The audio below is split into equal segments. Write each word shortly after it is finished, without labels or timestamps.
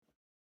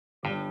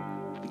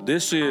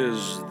This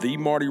is the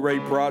Marty Ray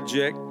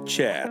Project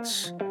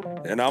Chats,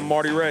 and I'm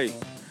Marty Ray,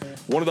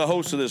 one of the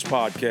hosts of this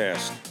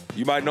podcast.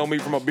 You might know me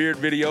from a beard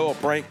video, a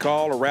prank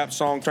call, a rap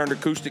song turned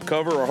acoustic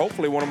cover, or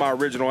hopefully one of my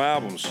original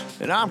albums.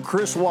 And I'm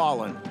Chris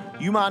Wallen.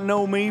 You might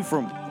know me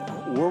from,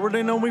 where would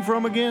they know me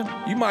from again?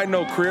 You might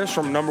know Chris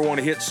from number one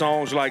hit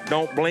songs like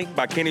Don't Blink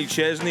by Kenny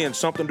Chesney and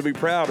Something to Be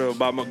Proud Of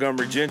by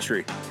Montgomery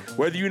Gentry.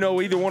 Whether you know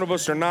either one of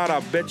us or not, I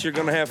bet you're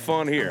going to have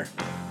fun here.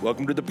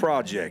 Welcome to the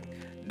project.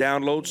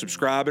 Download,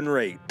 subscribe, and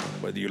rate,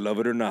 whether you love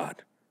it or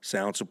not.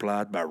 Sound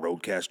supplied by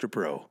Rodecaster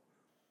Pro.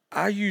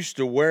 I used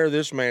to wear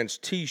this man's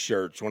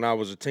t-shirts when I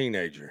was a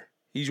teenager.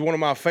 He's one of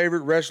my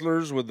favorite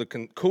wrestlers with the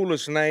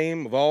coolest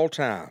name of all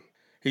time.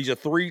 He's a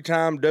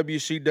 3-time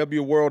WCW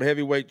World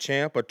Heavyweight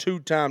Champ, a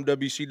 2-time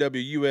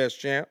WCW US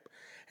Champ,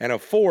 and a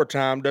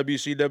 4-time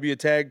WCW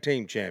Tag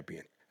Team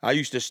Champion. I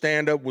used to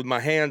stand up with my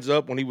hands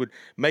up when he would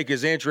make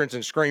his entrance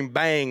and scream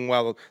bang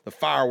while the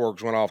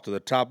fireworks went off to the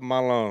top of my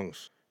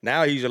lungs.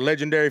 Now he's a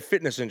legendary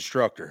fitness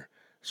instructor.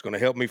 It's going to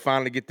help me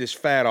finally get this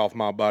fat off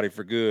my body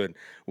for good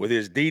with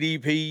his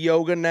DDP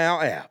Yoga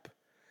Now app.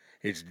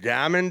 It's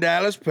Diamond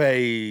Dallas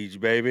Page,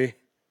 baby.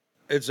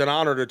 It's an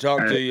honor to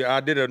talk to you.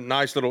 I did a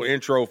nice little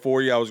intro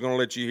for you. I was going to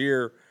let you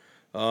hear.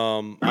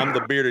 I'm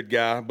the bearded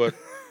guy, but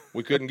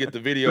we couldn't get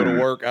the video to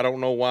work. I don't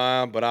know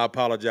why, but I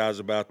apologize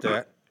about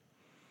that.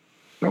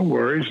 No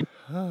worries.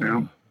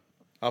 Yeah.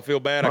 I feel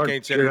bad. I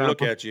can't sit here and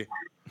look at you.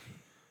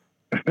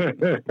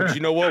 But you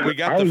know what? We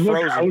got the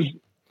frozen.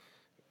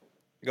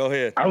 Go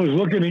ahead. I was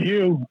looking at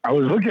you.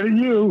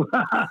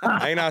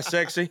 Ain't I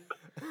sexy?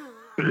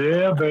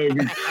 Yeah,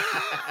 baby.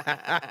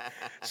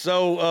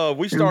 So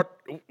we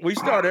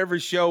start every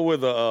show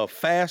with a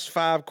fast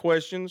 5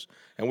 questions,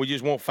 and we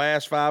just want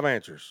fast 5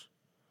 answers.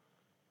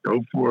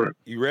 Go for it.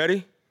 You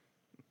ready?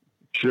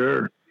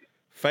 Sure.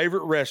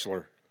 Favorite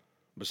wrestler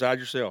beside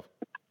yourself?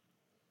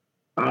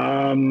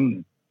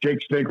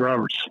 Jake Snake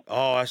Roberts.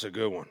 Oh, that's a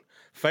good one.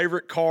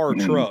 Favorite car or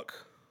truck?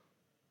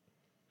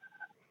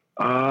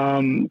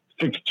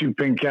 62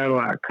 pink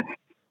Cadillac.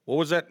 What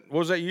was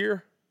that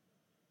year?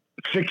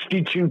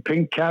 62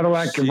 pink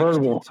Cadillac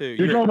convertible.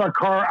 You're talking about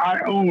car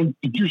I owned.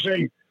 Did you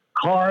say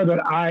car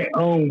that I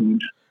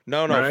owned?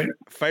 No. Right?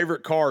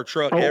 Favorite car or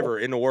truck ever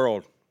in the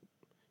world?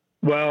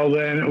 Well,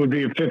 then it would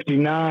be a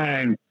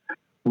 59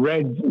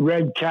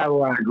 red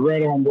Cadillac,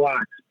 red on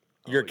black.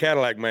 You're a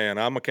Cadillac man.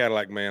 I'm a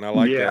Cadillac man. I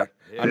like that.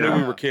 I knew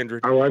we were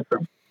kindred. I like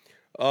them.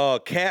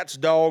 Cats,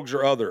 dogs,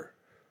 or other?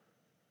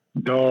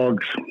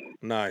 Dogs.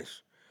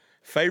 Nice.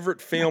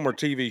 Favorite film or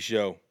TV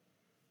show?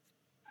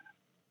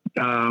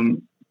 I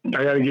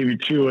got to give you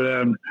 2 of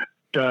them.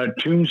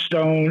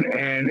 Tombstone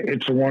and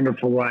It's a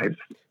Wonderful Life.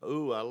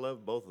 Ooh, I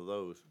love both of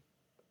those.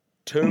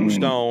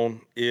 Tombstone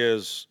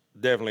is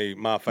definitely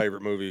my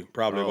favorite movie,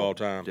 probably of all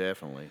time.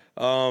 Definitely.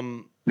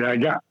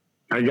 Yeah,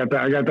 I got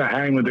to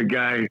hang with the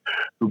guy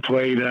who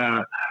played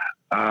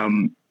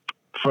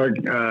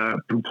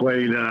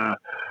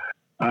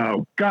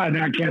oh God,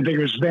 now I can't think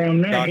of his damn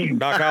name.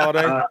 Doc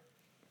Holliday?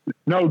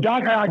 No,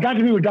 Doc. I got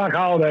to be with Doc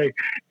Holliday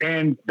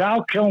and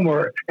Val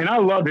Kilmer, and I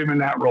loved him in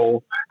that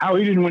role. How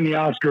he didn't win the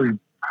Oscar,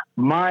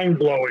 mind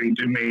blowing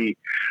to me.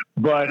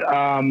 But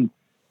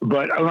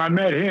when I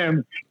met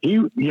him,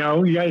 you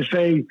guys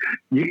say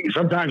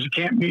sometimes you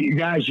can't meet you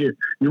guys you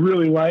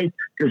really like,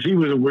 because he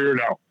was a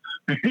weirdo.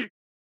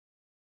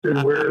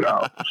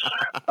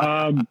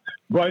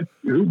 But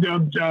who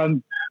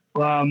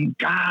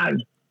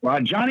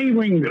Johnny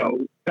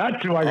Ringo.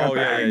 That's who I got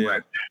to hang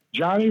with.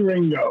 Johnny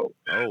Ringo.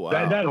 Oh, wow.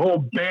 That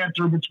whole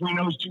banter between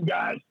those two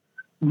guys,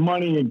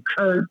 Money and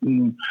Kurt,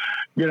 and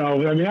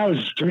that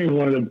was, to me,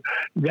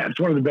 that's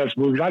one of the best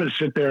movies. I just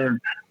sit there and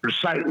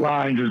recite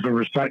lines as they're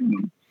reciting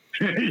them.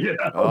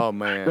 Oh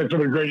man, that's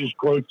one of the greatest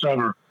quotes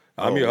ever.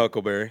 I'm your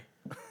Huckleberry.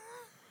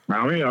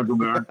 I'm your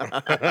Huckleberry.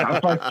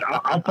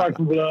 I'll fuck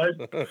the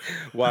blood.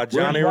 Why,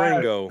 Johnny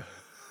Ringo?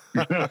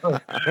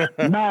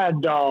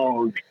 Mad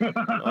Dog.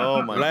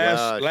 Oh my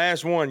gosh.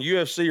 Last one,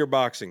 UFC or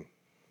boxing?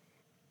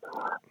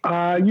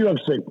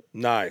 UFC.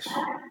 Nice.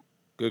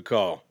 Good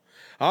call.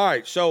 All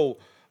right, so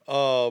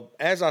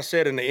as I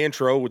said in the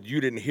intro,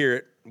 you didn't hear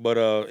it, but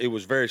it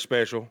was very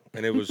special,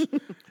 and it was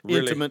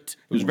really intimate.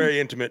 It was very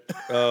intimate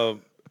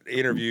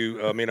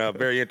interview. I mean, a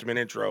very intimate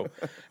intro.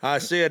 I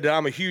said that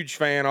I'm a huge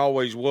fan,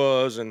 always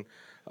was, and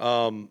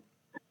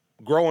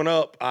growing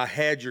up, I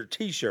had your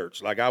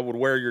T-shirts. Like, I would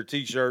wear your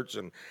T-shirts,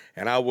 and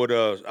I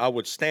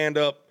would stand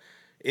up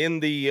in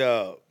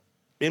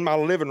my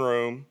living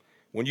room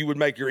when you would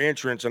make your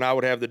entrance, and I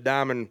would have the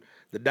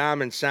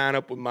diamond sign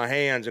up with my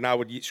hands, and I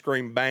would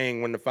scream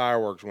bang when the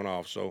fireworks went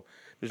off. So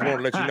just want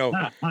to let you know,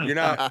 you're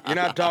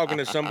not talking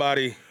to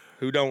somebody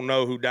who don't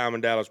know who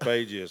Diamond Dallas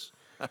Page is.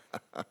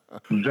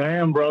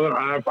 Damn, brother,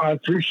 I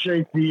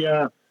appreciate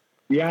the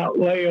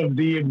outlay of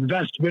the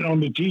investment on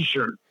the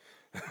T-shirt.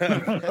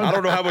 I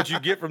don't know how much you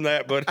get from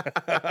that, but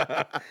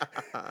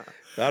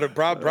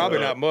probably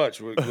not much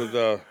with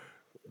WWC.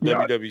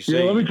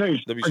 Yeah, let me tell you,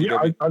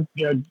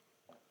 WCW.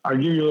 I'll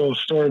give you a little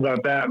story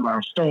about that. I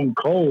was stone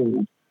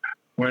cold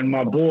when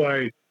my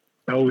boy,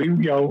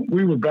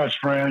 we were best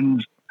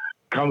friends.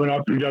 coming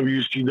up through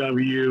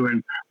WCW,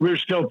 and we're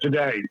still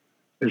today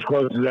as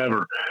close as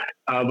ever.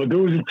 But there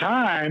was a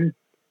time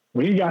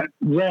when he got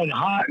red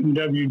hot in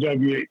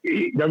WWF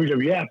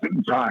at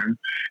the time,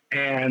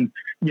 and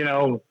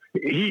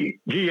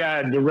he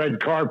had the red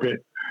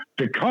carpet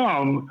to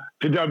come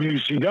to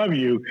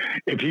WCW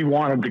if he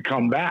wanted to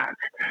come back.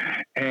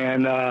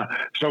 And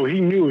so he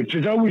knew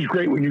it's always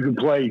great when you can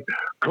play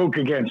Coke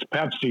against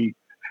Pepsi.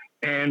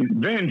 And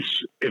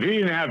Vince, if he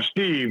didn't have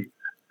Steve,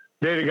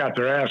 they'd have got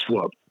their ass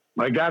whooped.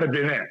 Like, that'd have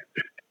been it.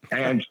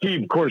 And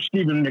Steve, of course,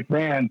 Steven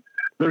McMahon,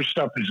 their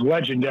stuff is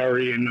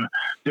legendary, and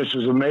this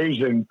is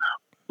amazing.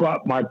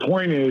 But my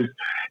point is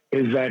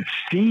that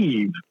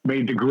Steve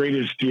made the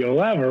greatest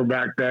deal ever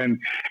back then.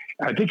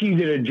 I think he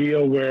did a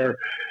deal where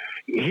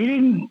he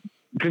didn't,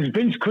 because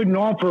Vince couldn't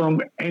offer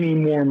him any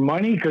more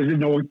money because he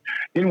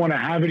didn't want to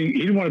have any.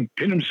 He didn't want to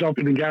pin himself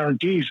in the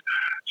guarantees.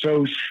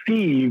 So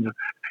Steve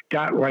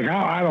got, like,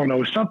 I don't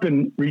know,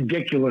 something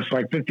ridiculous,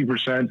 like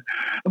 50%,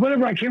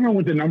 whatever. I can't remember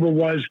what the number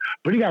was,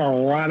 but he got a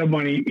lot of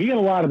money. He got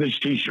a lot of his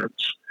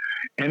T-shirts,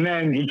 and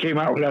then he came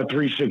out with that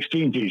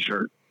 316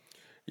 T-shirt.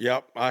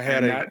 Yep, I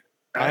had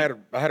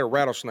a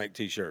rattlesnake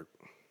T-shirt.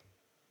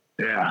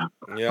 Yeah,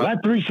 well,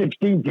 that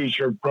 316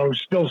 T-shirt, bro,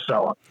 still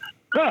selling.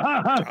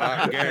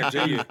 I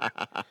guarantee you.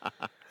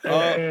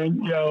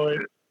 And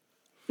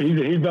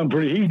he's done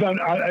pretty. He's done.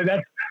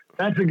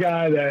 That's a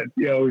guy that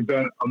he's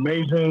done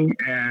amazing,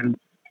 and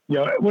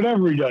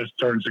whatever he does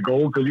turns to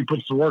gold because he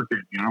puts the work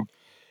in.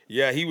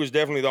 Yeah, he was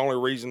definitely the only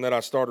reason that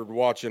I started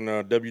watching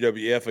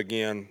WWF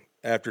again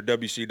after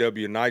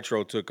WCW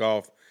Nitro took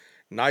off.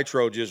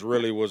 Nitro just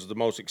really was the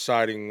most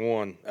exciting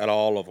one out of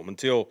all of them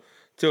until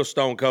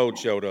Stone Cold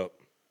showed up.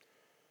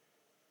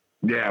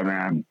 Yeah,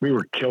 man, we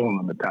were killing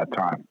them at that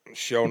time.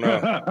 Sure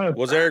enough.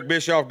 Was Eric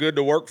Bischoff good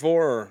to work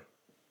for? Or?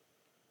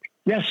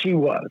 Yes, he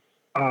was.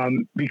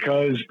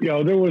 Because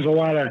there was a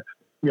lot of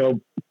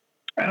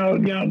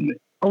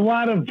a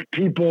lot of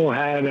people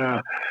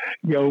had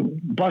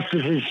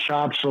busted his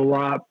chops a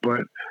lot,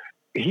 but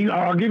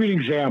I'll give you an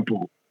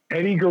example.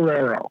 Eddie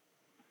Guerrero.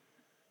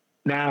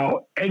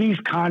 Now Eddie's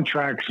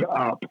contract's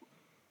up,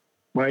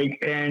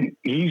 and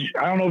I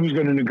don't know if he's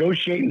going to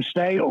negotiate and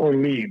stay or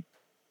leave.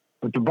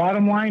 But the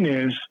bottom line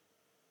is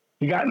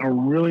he got in a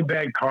really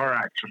bad car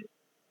accident.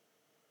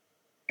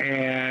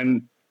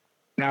 And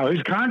now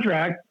his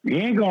contract, he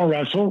ain't going to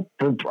wrestle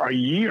for a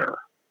year.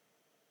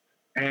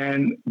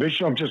 And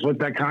Bischoff just let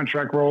that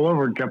contract roll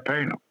over and kept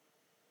paying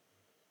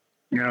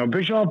him.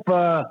 Bischoff,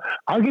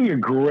 I'll give you a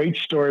great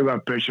story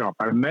about Bischoff.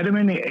 I met him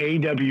in the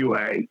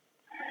AWA,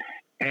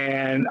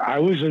 and I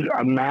was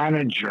a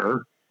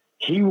manager.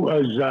 He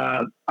was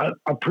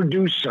a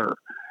producer.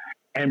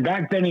 And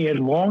back then he had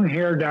long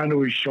hair down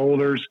to his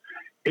shoulders.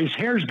 His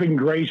hair's been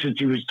gray since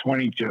he was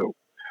 22.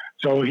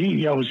 So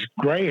he, was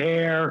gray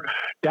hair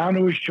down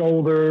to his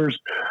shoulders,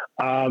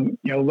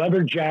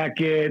 leather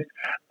jacket,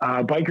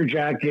 biker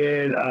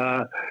jacket,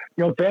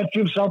 fancy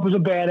himself as a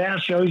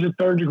badass. He's a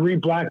 3rd-degree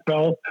black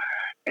belt.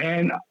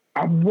 And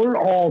we're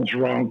all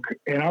drunk.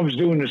 And I was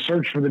doing the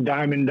search for the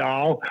Diamond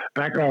Doll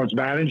back when I was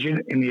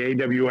managing in the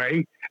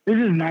AWA. This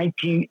is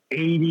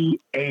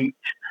 1988,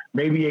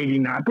 maybe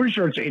 89. Pretty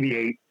sure it's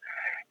 88.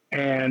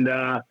 And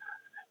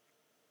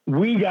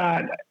we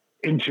got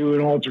into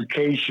an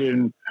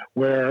altercation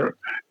where,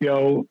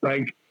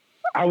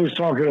 I was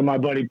talking to my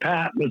buddy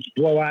Pat, let's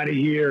blow out of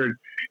here. And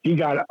he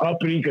got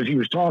uppity because he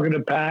was talking to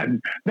Pat.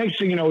 And next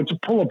thing you know, it's a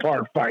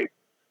pull-apart fight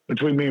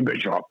between me and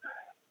Bischoff.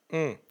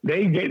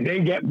 They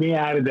get me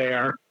out of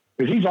there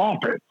because he's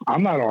office.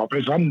 I'm not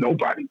office. I'm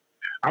nobody.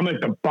 I'm at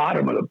the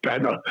bottom of the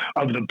bed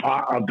of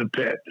the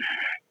pit.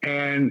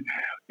 And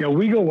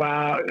we go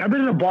out. I've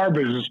been in the bar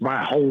business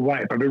my whole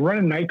life. I've been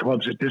running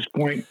nightclubs at this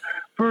point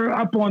for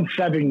up on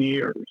 7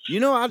 years.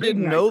 I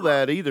didn't know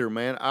that either,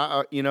 man.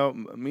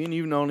 Me and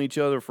you've known each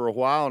other for a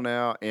while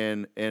now,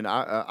 and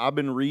I've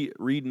been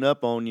reading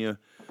up on you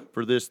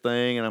for this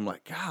thing, and I'm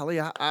like, golly,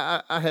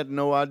 I had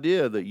no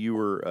idea that you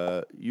were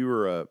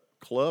a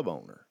club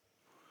owner.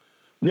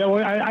 Yeah,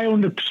 well, I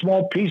owned a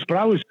small piece, but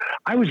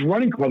I was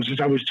running clubs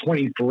since I was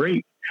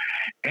 23.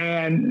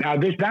 And now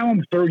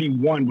I'm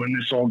 31 when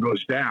this all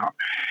goes down.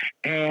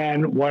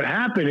 And what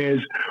happened is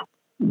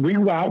we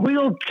go out, we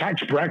don't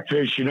catch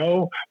breakfast,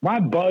 my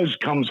buzz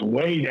comes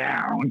way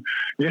down,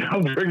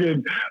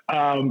 friggin',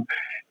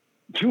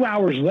 2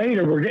 hours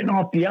later, we're getting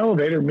off the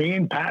elevator, me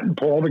and Pat and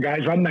Paul, the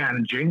guys I'm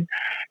managing,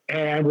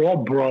 and we're all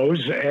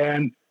bros,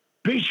 and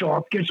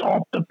Bischoff gets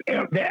off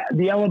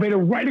the elevator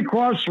right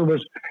across from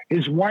us,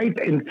 his wife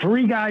and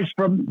 3 guys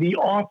from the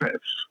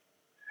office.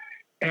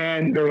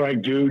 And they're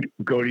like, dude,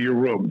 go to your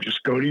room.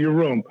 Just go to your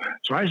room.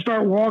 So I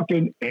start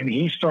walking, and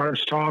he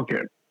starts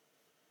talking.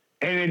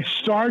 And it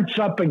starts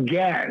up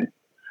again.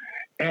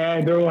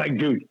 And they're like,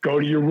 dude, go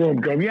to your room.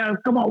 Go, yeah,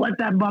 come on, let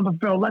that mother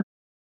fill.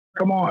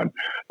 Come on.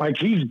 Like,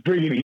 he's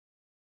bringing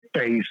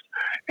face.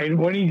 And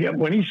when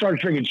he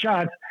starts drinking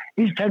shots,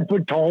 he's 10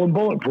 foot tall and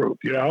bulletproof,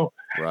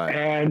 Right.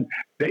 And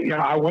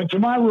I went to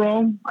my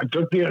room. I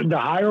took the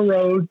higher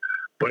road,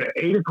 But at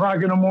 8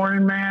 o'clock in the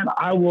morning, man,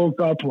 I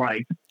woke up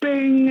like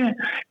bing,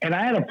 and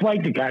I had a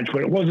flight to catch,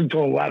 but it wasn't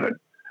until 11.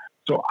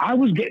 So I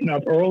was getting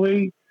up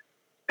early,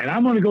 and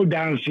I'm going to go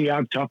down and see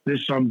how tough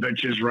this son of a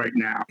bitch is right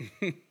now.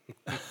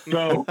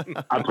 So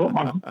I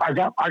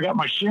got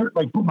my shirt,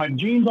 like put my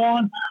jeans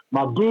on,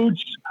 my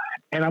boots,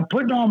 and I'm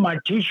putting on my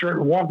t-shirt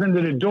and walking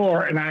to the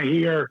door, and I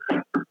hear,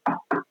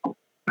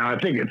 now I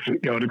think it's,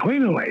 the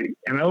cleaning lady,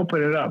 and I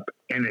open it up,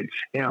 and it's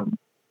him.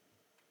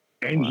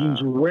 And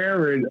he's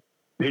wearing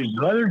his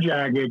leather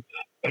jacket,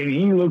 and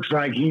he looks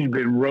like he's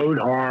been rode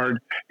hard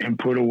and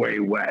put away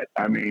wet.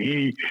 I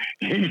mean,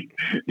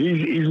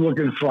 he's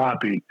looking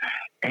sloppy.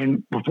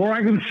 And before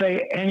I can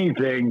say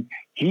anything,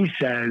 he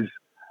says,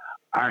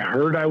 I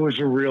heard I was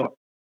a real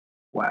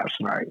last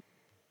night.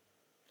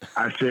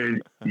 I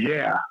said,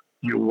 yeah,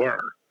 you were.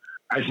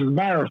 I said, as a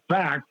matter of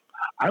fact,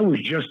 I was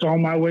just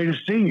on my way to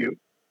see you.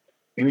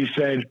 And he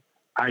said,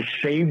 I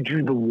saved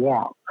you the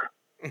walk.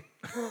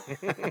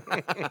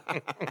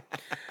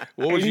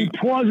 And he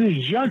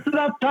pauses just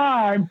enough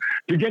time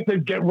to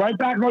get right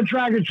back on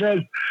track and says,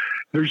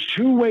 there's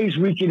two ways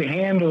we can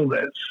handle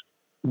this.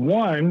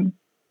 One,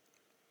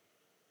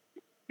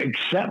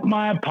 accept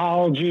my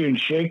apology and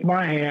shake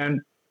my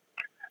hand,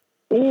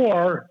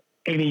 and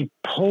he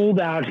pulled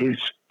out his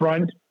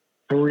front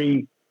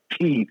 3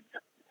 teeth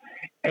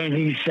and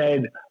he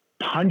said,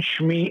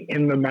 punch me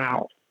in the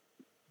mouth.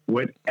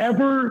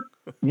 Whatever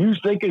you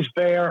think is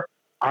fair,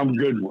 I'm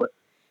good with.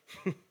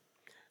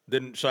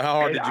 Then, so how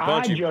hard did you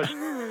punch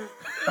him?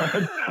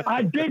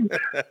 I did.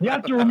 You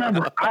have to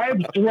remember, I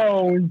have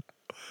thrown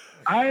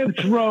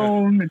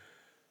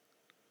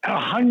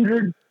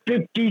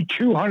 150,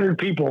 200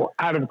 people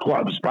out of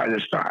clubs by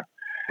this time.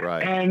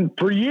 Right. And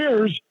for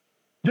years,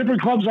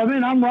 different clubs I'm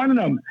in, I'm running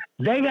them.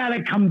 They got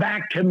to come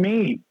back to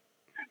me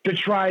to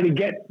try to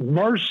get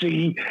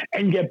mercy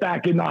and get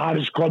back in the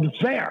hottest club that's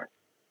there.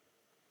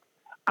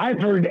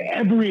 I've heard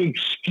every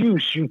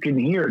excuse you can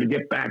hear to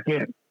get back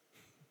in.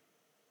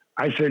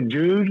 I said,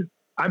 dude,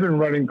 I've been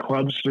running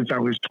clubs since I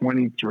was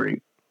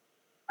 23.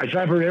 I said,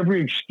 I've heard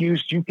every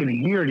excuse you can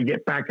hear to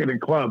get back in a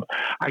club.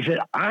 I said,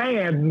 I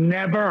have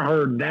never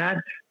heard that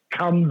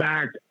come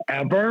back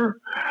ever.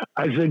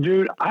 I said,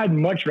 dude, I'd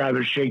much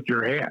rather shake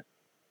your hand.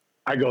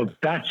 I go,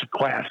 that's a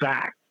class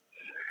act.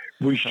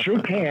 We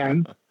shook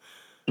hands,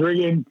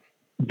 and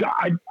the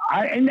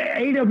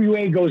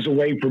AWA goes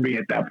away for me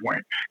at that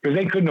point because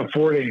they couldn't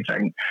afford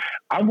anything.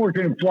 I'm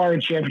working in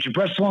Florida Championship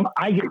Wrestling.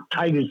 I get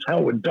tight as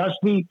hell with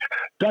Dusty.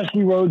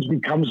 Dusty Rhodes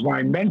becomes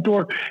my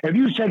mentor. If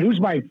you said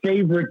who's my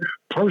favorite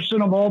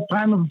person of all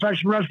time in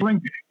professional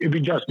wrestling, it'd be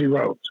Dusty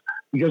Rhodes.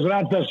 Because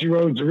without Dusty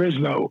Rhodes, there is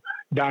no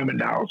Diamond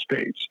Dallas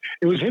Page.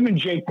 It was him and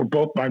Jake were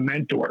both my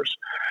mentors.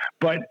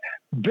 But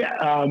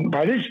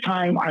by this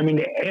time, I'm in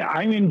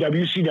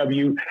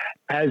WCW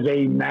as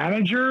a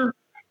manager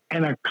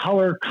and a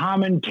color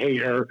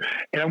commentator,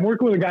 and I'm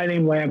working with a guy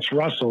named Lance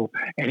Russell,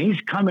 and he's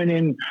coming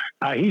in.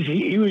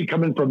 He was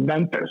coming from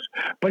Memphis,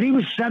 but he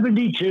was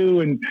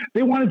 72, and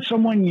they wanted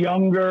someone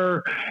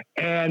younger,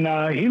 and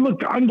he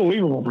looked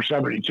unbelievable for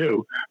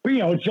 72. But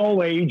it's the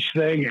old age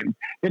thing, and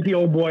get the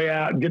old boy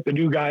out and get the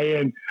new guy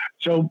in.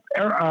 So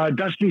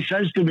Dusty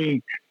says to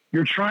me,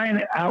 "You're trying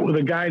it out with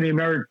a guy named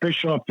Eric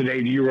Bischoff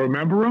today. Do you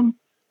remember him?"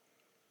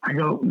 I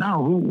go,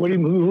 "No.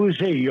 Who is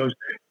he?" He goes,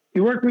 "He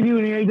worked with you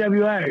in the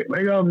AWA."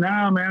 I go,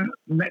 "No, man,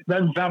 that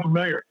doesn't sound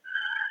familiar."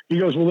 He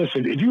goes, "Well,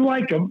 listen, if you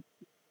like him,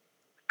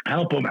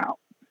 help him out."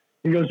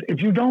 He goes,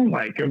 "If you don't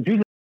like him,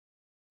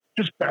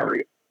 just bury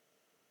him."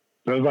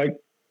 So I was like,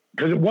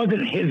 because it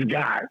wasn't his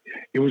guy.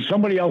 It was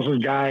somebody else's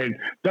guy, and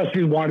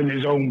Dusty wanted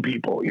his own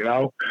people,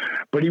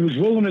 But he was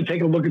willing to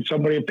take a look at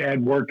somebody if they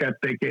had work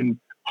ethic and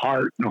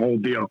heart and the whole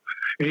deal.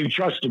 And he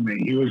trusted me.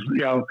 He was,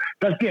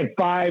 Dusty had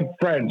 5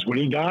 friends. When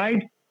he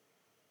died,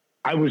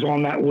 I was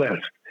on that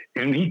list.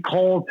 And he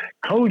called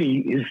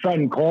Cody, his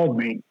son called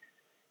me,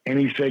 and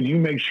he said, you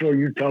make sure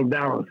you tell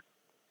Dallas,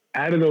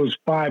 out of those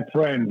 5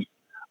 friends,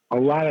 a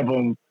lot of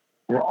them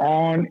were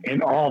on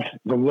and off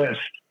the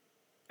list.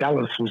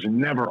 Dallas was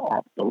never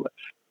off the list.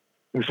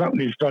 It was something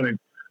his son had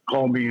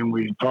called me and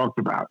we talked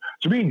about.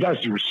 So me and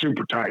Dusty were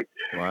super tight.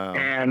 Wow.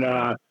 And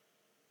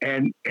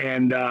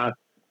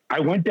I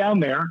went down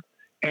there,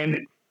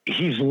 and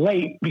he's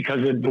late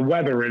because of the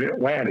weather in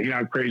Atlanta. You know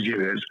how crazy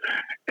it is.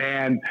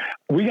 And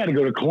we got to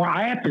go to Columbus.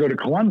 I have to go to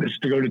Columbus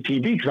to go to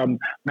TV because I'm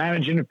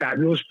managing the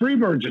Fabulous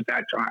Freebirds at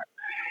that time.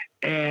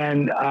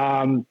 And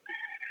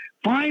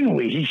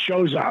finally, he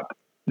shows up.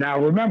 Now,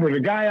 remember, the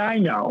guy I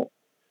know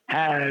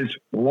has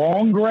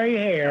long gray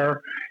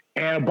hair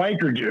and a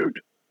biker dude.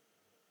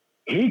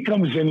 He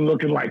comes in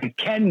looking like a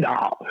Ken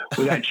doll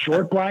with that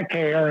short black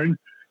hair and,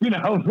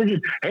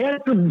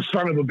 handsome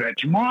son of a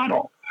bitch,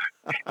 model.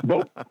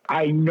 But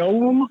I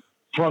know him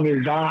from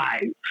his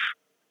eyes,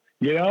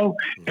 And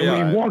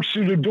when he walks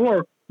through the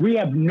door, we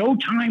have no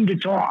time to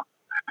talk.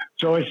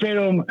 So I say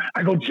to him,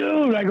 I go,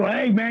 dude,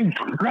 hey man,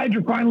 glad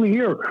you're finally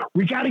here.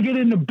 We got to get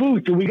in the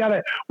booth, and we got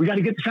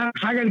to get this out.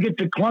 I got to get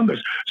to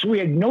Columbus. So we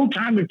had no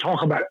time to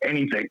talk about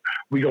anything.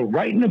 We go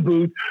right in the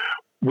booth.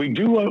 we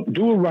do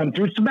a run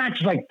through. The match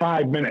is like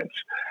 5 minutes.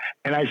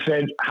 And I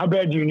said, how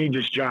bad do you need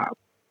this job?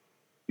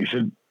 He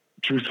said,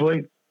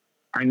 truthfully,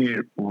 I need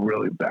it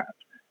really bad.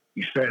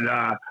 He said,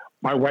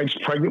 my wife's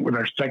pregnant with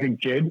our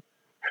second kid.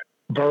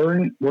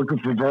 Vern, working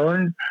for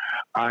Vern.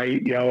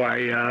 They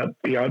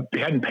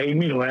hadn't paid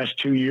me the last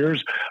 2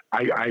 years.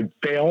 I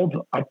failed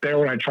up there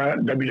when I tried out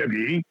in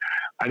WWE.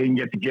 I didn't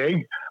get the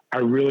gig. I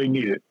really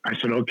need it. I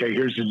said, okay,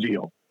 here's the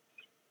deal.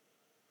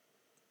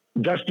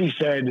 Dusty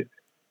said,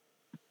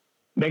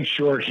 make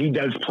sure he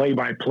does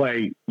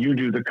play-by-play. You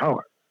do the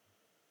color.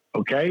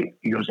 Okay?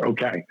 He goes,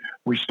 okay.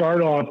 We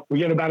start off, we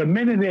get about a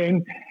minute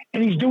in,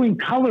 and he's doing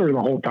color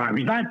the whole time.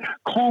 He's not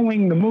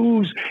calling the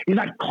moves. He's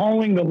not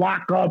calling the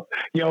lock up,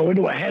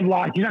 into a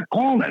headlock. He's not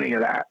calling any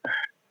of that.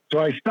 So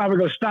I stop and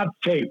go, stop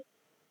tape.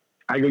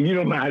 I go, you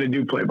don't know how to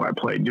do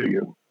play-by-play, do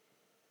you?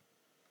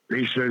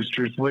 He says,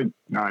 truthfully,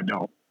 no, I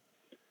don't.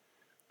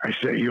 I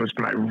say, he goes,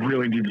 but I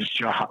really need this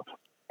job.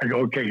 I go,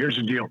 okay, here's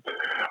the deal.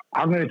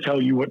 I'm going to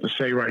tell you what to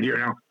say right here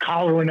now.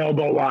 Collar and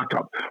elbow lock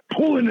up.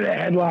 Pull into the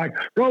headlock.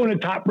 Go into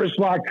top wrist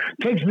lock.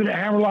 Takes me to the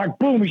hammerlock.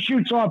 Boom, he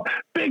shoots off.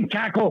 Big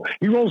tackle.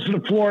 He rolls to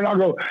the floor, and I'll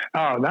go,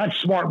 oh, that's a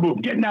smart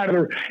move. Getting out of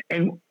there.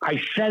 And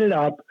I set it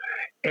up,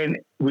 and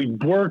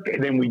we'd work,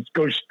 and then we'd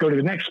go to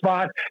the next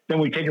spot. Then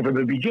we take it from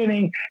the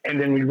beginning,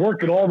 and then we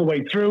work it all the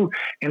way through.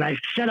 And I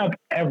set up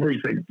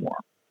everything for him.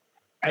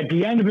 At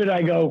the end of it,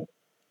 I go,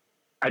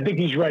 I think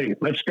he's ready.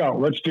 Let's go.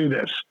 Let's do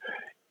this.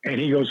 And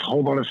he goes,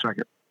 hold on a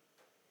second.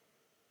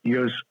 He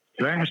goes,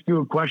 can I ask you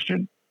a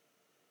question?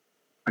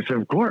 I said,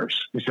 of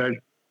course. He said,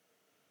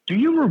 do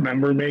you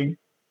remember me?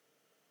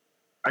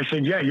 I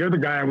said, yeah, you're the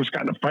guy I was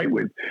got in a fight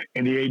with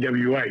in the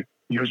AWA.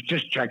 He goes,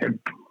 just checking.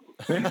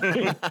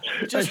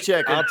 Just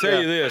checking. I'll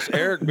tell you this,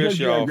 Eric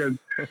Bischoff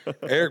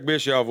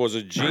was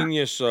a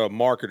genius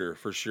marketer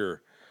for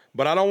sure.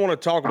 But I don't want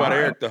to talk about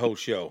Eric the whole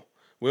show.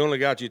 We only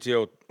got you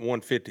till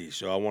 150,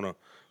 so I want to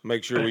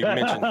make sure we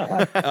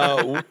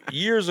mention.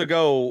 Years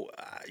ago,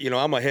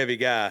 I'm a heavy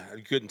guy.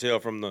 You couldn't tell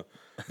from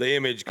the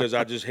image because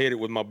I just hit it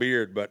with my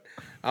beard, but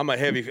I'm a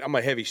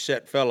heavy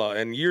set fella.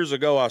 And years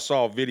ago, I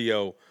saw a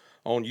video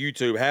on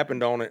YouTube,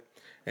 happened on it,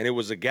 and it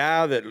was a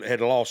guy that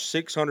had lost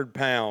 600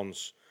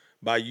 pounds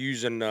by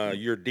using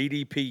your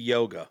DDP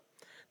yoga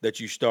that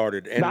you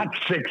started. And not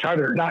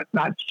 600, not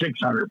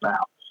 600 pounds.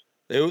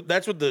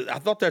 I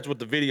thought that's what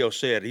the video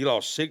said. He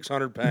lost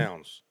 600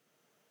 pounds.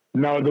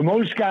 No, the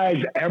most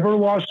guys ever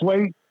lost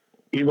weight,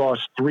 he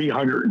lost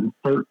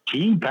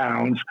 313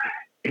 pounds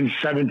in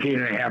 17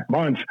 and a half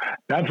months.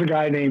 That's a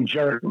guy named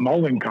Jared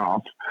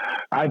Mullenkoff.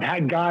 I've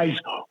had guys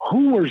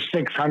who were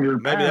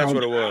 600 Maybe pounds that's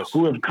what it was.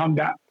 who have come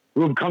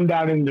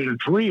down into the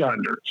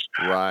 300s,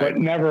 right? But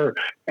never.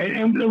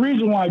 And the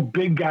reason why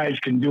big guys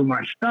can do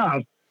my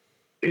stuff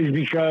is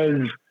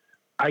because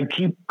I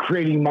keep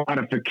creating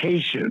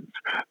modifications.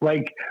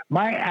 Like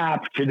my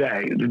app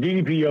today, the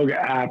DDP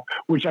Yoga app,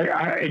 which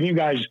and you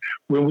guys,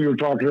 when we were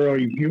talking earlier,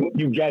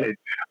 you get it.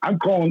 I'm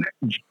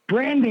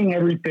branding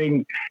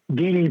everything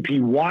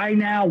DDP. Why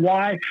now?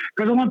 Why?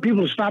 Because I want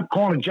people to stop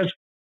calling it just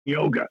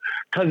yoga,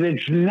 because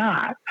it's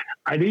not.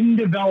 I didn't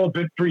develop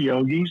it for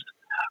yogis.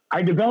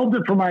 I developed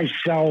it for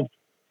myself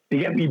to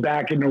get me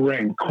back in the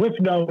ring. Cliff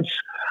notes,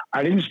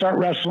 I didn't start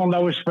wrestling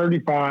until I was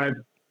 35.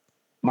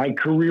 My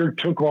career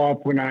took off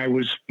when I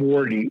was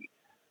 40.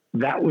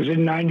 That was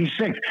in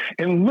 96.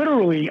 And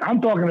literally, I'm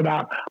talking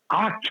about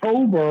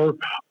October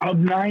of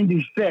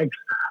 96.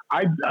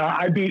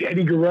 I beat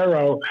Eddie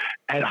Guerrero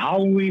at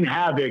Halloween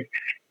Havoc.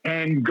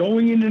 And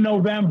going into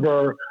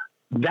November,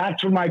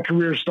 that's when my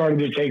career started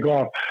to take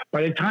off.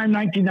 By the time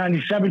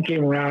 1997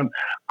 came around,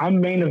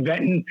 I'm main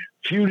eventing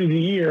Feud of the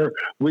Year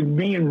with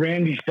me and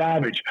Randy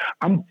Savage.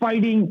 I'm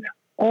fighting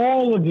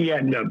all of the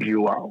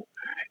NWO.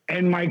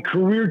 And my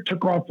career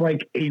took off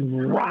like a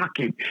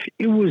rocket.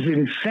 It was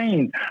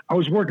insane. I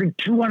was working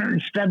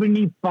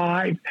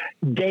 275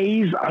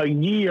 days a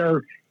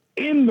year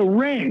in the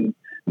ring.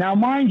 Now,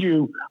 mind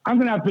you, I'm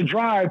going to have to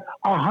drive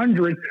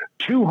 100,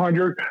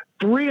 200,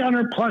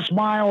 300 plus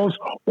miles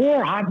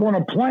or hop on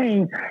a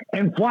plane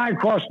and fly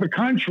across the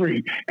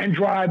country and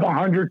drive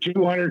 100,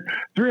 200,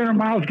 300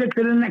 miles, get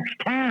to the next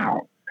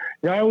town.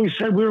 I always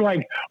said we were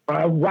like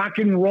rock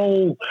and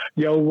roll,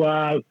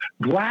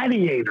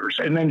 gladiators.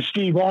 And then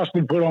Steve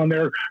Austin put on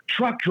their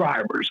truck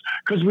drivers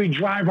because we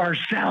drive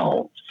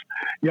ourselves,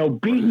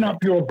 beating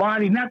up your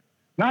body, not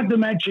to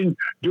mention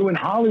doing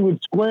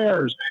Hollywood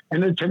Squares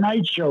and the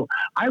Tonight Show.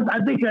 I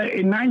think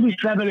in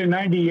 97 and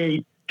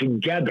 98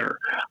 together,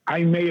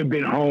 I may have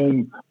been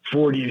home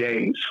 40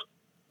 days,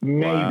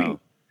 maybe,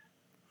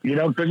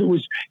 because it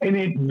was,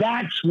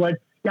 that's what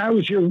I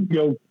was here,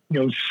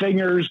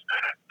 singers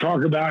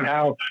talk about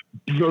how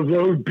the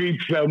road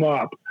beats them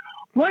up.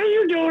 What are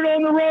you doing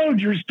on the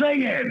road? You're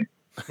singing.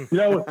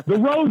 The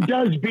road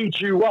does beat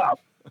you up,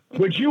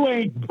 but you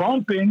ain't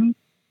bumping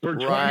for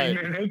 20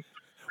 minutes.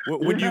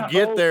 When you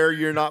get there,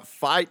 you're not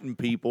fighting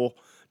people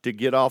to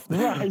get off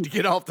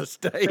the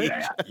stage.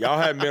 Y'all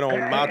haven't been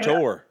on my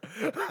tour.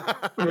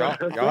 Y'all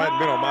hadn't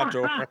been on my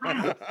tour.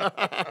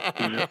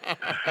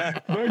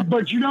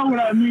 but you know what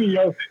I mean.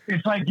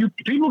 It's like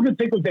people can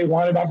think what they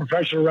want about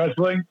professional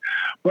wrestling,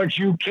 but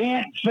you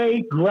can't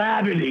fake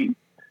gravity.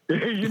 No,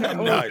 you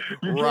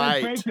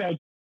right. can't fake that.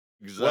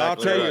 Exactly. Well, I'll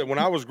tell you, when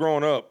I was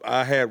growing up,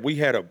 I had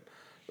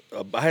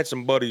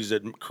some buddies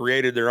that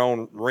created their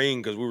own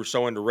ring because we were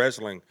so into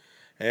wrestling,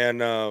 and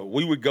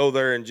we would go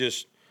there and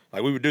just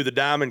like we would do the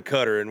diamond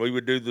cutter and we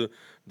would do the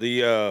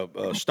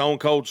stone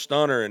cold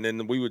stunner, and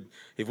then we would,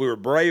 if we were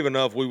brave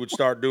enough, we would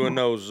start doing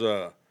those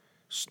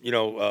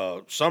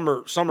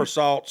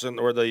somersaults and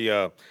or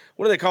the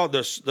what do they call it,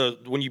 the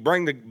when you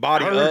bring the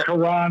body up,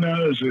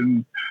 hurricanranas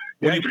and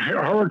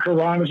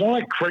hurricanranas, all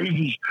that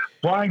crazy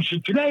flying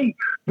shit. Today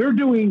they're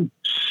doing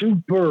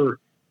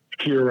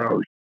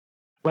superheroes.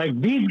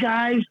 Like, these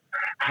guys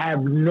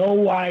have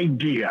no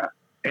idea,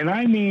 and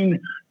I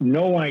mean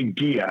no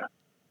idea,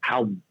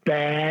 how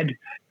bad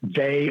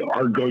they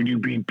are going to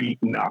be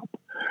beaten up.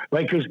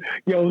 Like, because,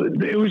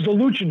 it was the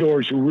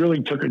luchadors who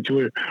really took it to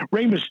it.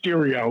 Rey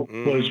Mysterio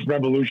was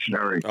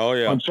revolutionary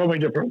on so many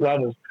different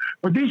levels.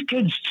 But these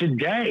kids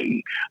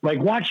today, like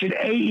watching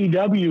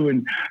AEW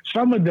and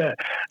some of the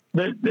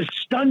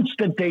stunts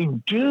that they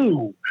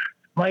do,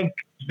 like,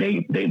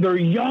 they're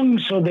young,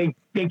 so they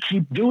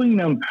keep doing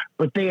them,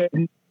 but they have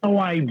no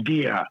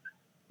idea.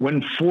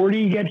 When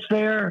 40 gets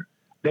there,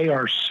 they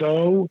are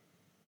so,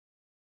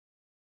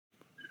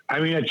 I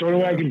mean, that's the only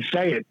way I can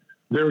say it.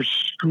 They're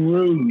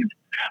screwed.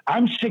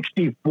 I'm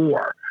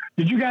 64.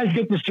 Did you guys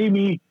get to see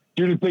me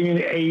do the thing in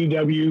the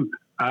AEW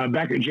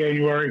back in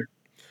January?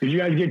 Did you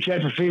guys get a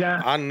chance to see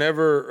that? I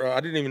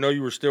didn't even know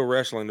you were still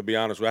wrestling, to be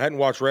honest with you. I hadn't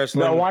watched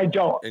wrestling No, I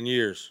don't. in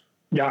years.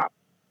 Yeah,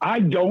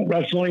 I don't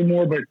wrestle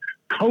anymore, but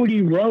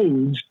Cody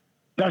Rhodes,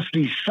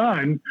 Dusty's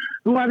son,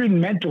 who I've been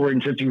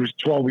mentoring since he was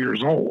 12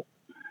 years old,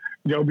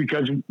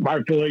 because of my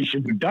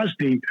affiliation with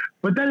Dusty,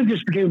 but then it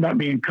just became about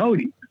me and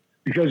Cody,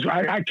 because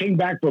I came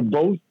back for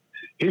both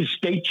his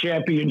state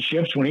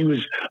championships when he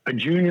was a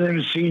junior and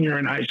a senior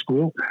in high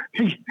school.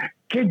 His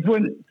kids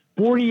went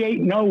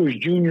 48-0 his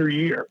junior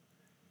year.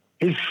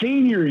 His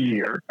senior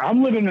year,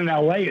 I'm living in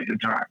LA at the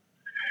time.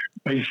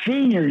 His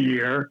senior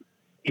year,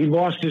 he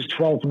lost his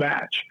 12th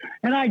match.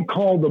 And I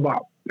called him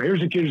up.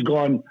 Here's a kid who's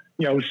gone,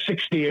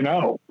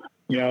 60-0,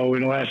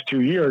 in the last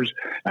 2 years.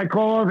 I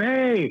call him,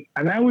 hey,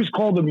 and I always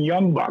called him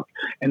Young Buck.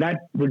 And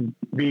that would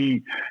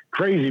be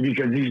crazy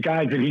because these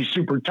guys that he's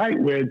super tight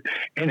with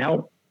and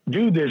help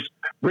do this,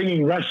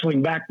 bringing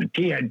wrestling back to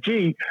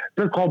TNT,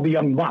 they're called the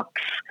Young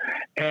Bucks.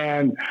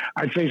 And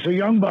I'd say, so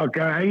Young Buck,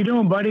 how you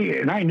doing, buddy?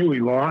 And I knew he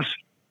lost,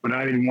 but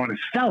I didn't want to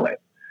sell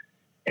it.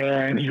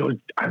 And he goes,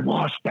 I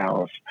lost,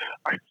 Dallas.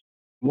 I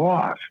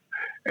lost.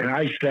 And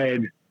I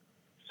said,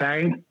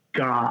 thank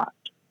God.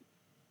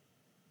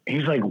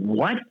 He's like,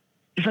 what?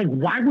 He's like,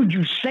 why would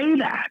you say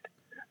that?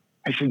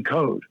 I said,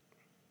 Code,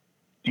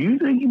 do you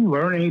think you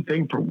learn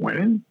anything from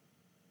winning?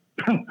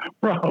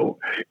 Bro,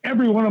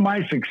 every one of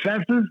my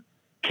successes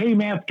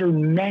came after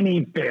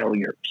many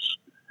failures.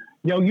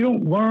 You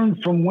don't learn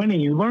from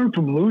winning. You learn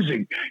from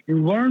losing.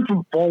 You learn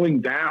from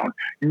falling down.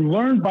 You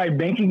learn by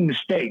making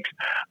mistakes.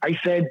 I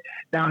said,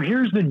 now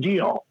here's the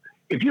deal.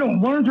 If you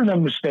don't learn from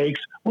them mistakes,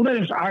 well, then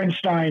it's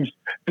Einstein's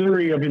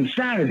theory of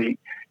insanity,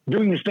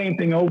 doing the same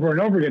thing over and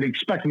over again,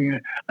 expecting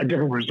a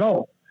different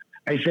result.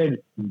 I said,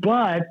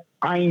 but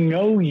I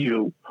know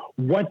you.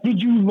 What did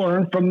you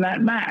learn from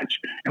that match?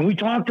 And we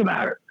talked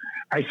about it.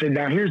 I said,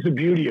 now here's the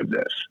beauty of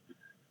this.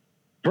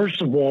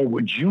 First of all,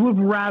 would you have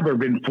rather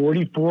been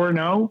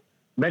 44-0,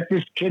 met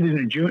this kid in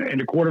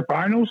the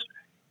quarterfinals,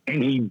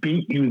 and he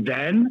beat you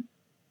then?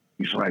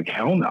 He's like,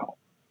 hell no.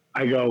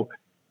 I go,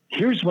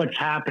 here's what's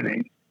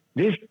happening.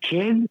 This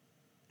kid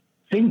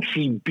thinks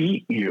he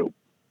beat you.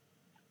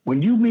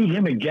 When you meet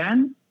him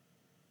again,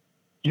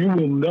 you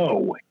will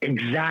know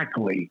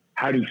exactly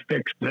how to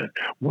fix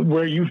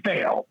where you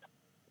failed.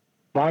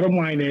 Bottom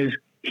line is,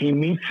 he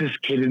meets this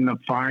kid in the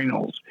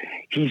finals.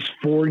 He's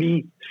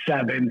 47-0,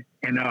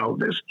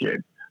 this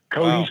kid.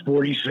 Cody's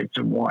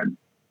 46-1.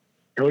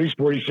 Cody's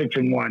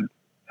 46-1.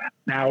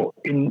 Now,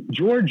 in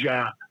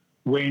Georgia,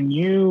 when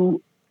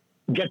you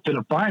get to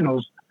the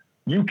finals,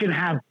 you can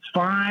have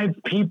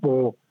 5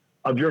 people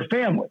of your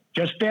family,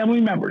 just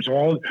family members,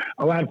 all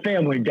allowed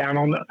family down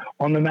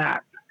on the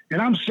mat.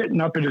 And I'm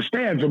sitting up in the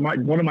stands with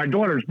one of my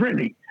daughters,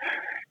 Brittany,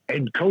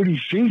 and Cody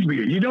sees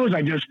me. He knows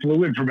I just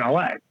flew in from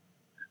LA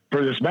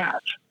for this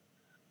match.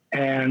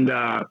 And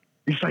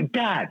he's like,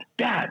 Dad,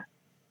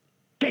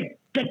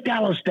 get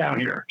Dallas down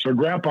here. So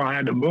Grandpa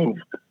had to move.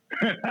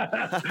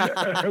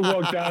 I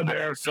walked down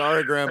there.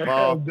 Sorry,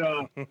 Grandpa.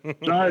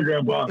 Sorry,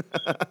 Grandpa.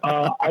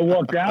 I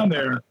walked down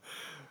there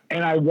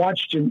and I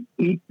watched him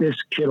eat this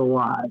kid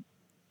alive.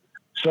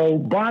 So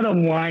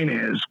bottom line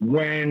is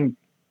when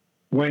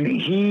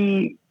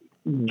he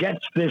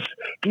gets this,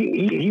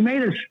 he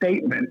made a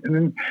statement and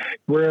then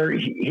where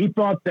he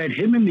thought that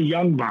him and the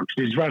Young Bucks,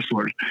 these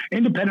wrestlers,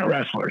 independent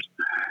wrestlers,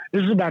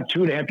 this is about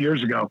 2.5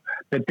 years ago,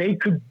 that they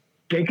could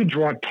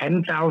draw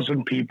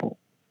 10,000 people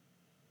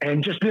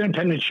and just didn't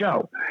attend the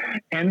show.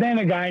 And then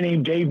a guy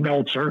named Dave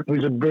Meltzer,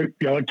 who's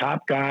a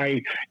top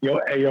guy,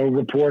 a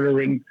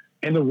reporter in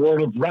the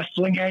world of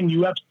wrestling and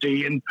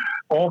UFC and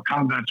all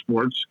combat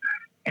sports.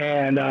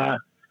 And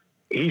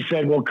he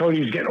said, well,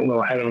 Cody's getting a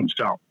little ahead of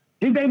himself.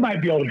 They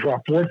might be able to draw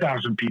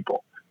 4,000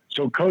 people.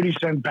 So Cody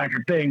sent back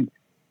a thing.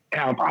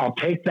 I'll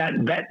take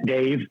that bet,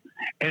 Dave.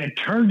 And it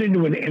turned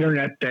into an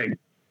internet thing.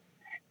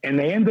 And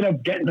they ended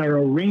up getting an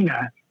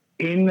arena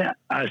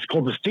it's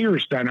called the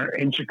Sears Center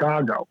in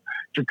Chicago.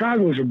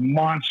 Chicago is a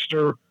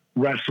monster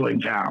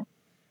wrestling town.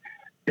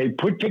 They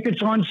put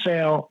tickets on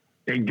sale.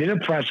 They did a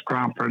press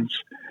conference.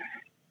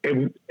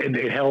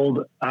 It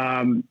held,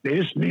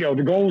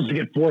 the goal was to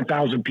get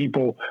 4,000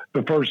 people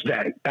the first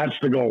day. That's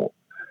the goal.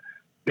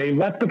 They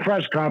left the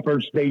press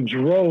conference. They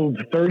drove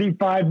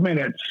 35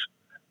 minutes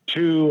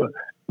to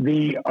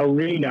the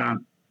arena,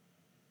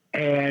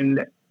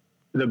 and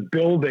the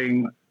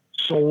building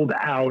sold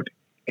out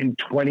in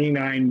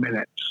 29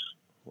 minutes.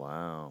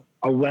 Wow.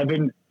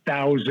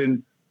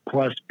 11,000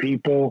 plus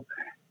people.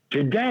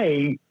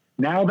 Today,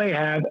 now they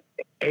have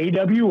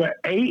AEW,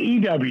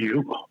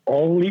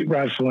 All Elite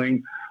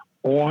Wrestling,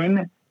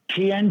 on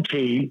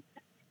TNT,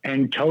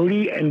 and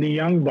Cody and the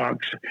Young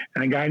Bucks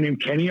and a guy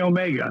named Kenny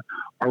Omega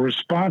are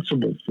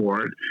responsible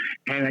for it.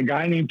 And a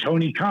guy named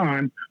Tony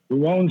Khan,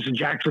 who owns the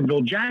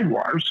Jacksonville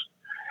Jaguars,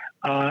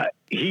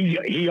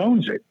 he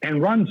owns it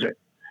and runs it.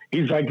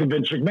 He's like the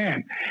Vince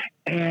McMahon.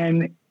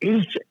 And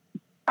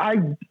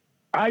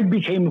I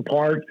became a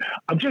part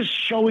of just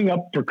showing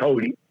up for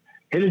Cody.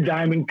 Hit a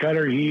diamond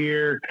cutter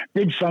here,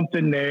 did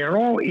something there,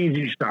 all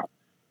easy stuff.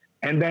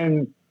 And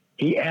then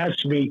he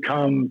asked me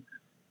come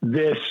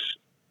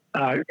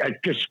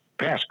just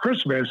past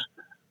Christmas,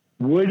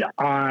 would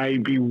I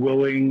be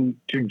willing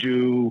to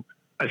do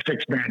a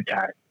 6-man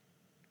tag?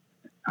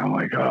 I'm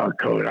like, oh,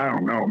 Cody, I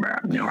don't know,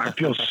 man. I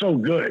feel so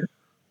good.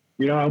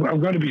 I'm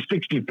going to be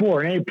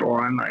 64 in April.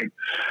 I'm like,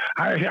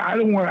 I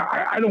don't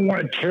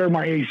want to tear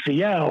my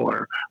ACL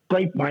or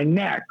break my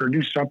neck or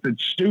do something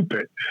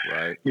stupid.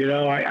 Right.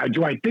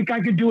 Do I think I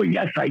could do it?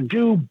 Yes, I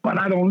do, but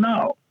I don't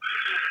know.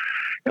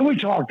 And we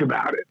talked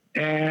about it,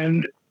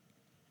 and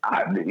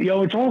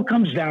it all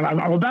comes down.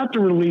 I'm about to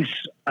release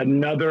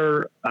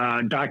another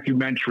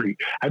documentary.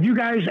 Have you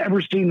guys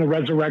ever seen The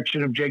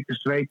Resurrection of Jake the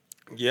Snake?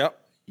 Yep.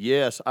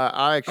 Yes,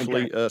 I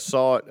actually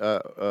saw it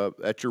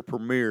at your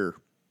premiere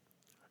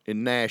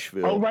in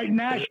Nashville. Oh, right,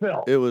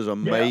 Nashville. It was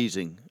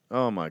amazing. Yeah.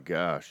 Oh my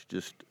gosh,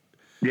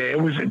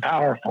 it was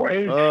powerful.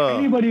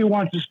 Anybody who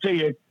wants to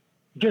see it,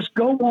 just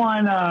go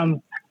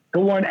on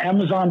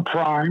Amazon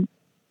Prime.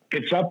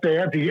 It's up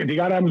there. If you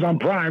got Amazon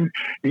Prime,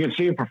 you can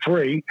see it for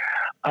free.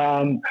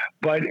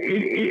 But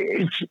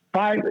it's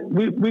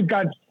we've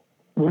got,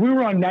 when we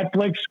were on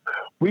Netflix,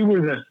 we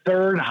were the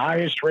 3rd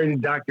highest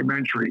rated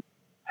documentary.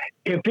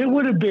 If it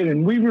would have been,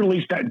 and we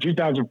released that in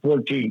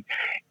 2014,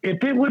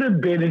 if it would have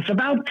been, it's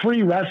about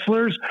 3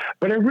 wrestlers,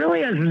 but it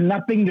really has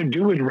nothing to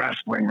do with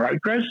wrestling,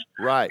 right, Chris?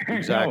 Right,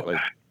 exactly.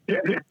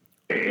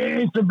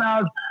 It's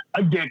about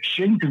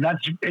addiction, because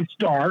it's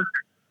dark,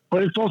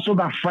 but it's also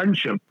about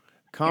friendship.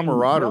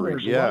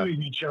 Camaraderie,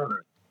 loving each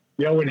other,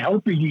 and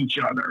helping each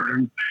other.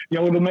 And,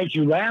 it'll make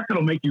you laugh,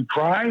 it'll make you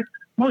cry.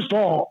 Most of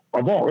all,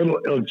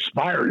 it'll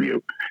inspire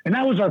you. And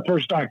that was our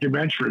first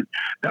documentary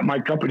that my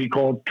company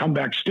called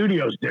Comeback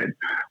Studios did.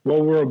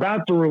 Well, we're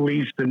about to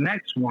release the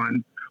next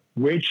one,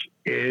 which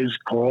is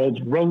called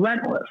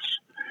Relentless.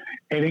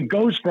 And it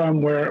goes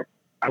from where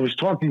I was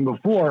talking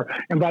before.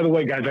 And by the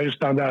way, guys, I just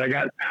found out I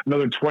got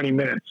another 20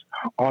 minutes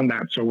on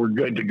that, so we're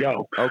good to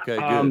go. Okay,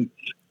 good.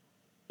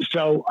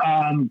 So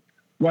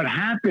what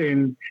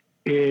happened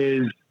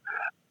is,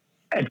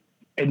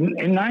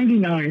 in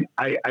 99,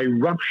 I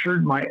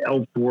ruptured my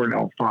L4 and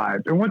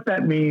L5. And what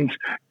that means,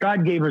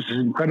 God gave us this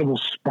incredible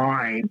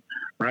spine,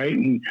 right?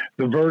 And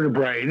the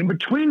vertebrae. And in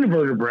between the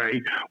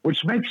vertebrae,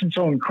 which makes it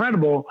so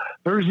incredible,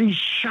 there's these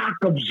shock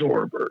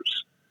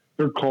absorbers.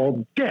 They're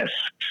called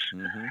discs.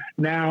 Mm-hmm.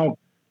 Now,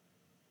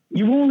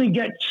 you only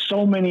get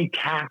so many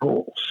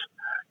tackles.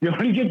 You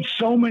only get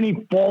so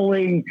many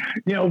falling,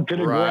 to the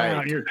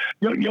ground.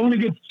 You only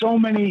get so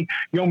many,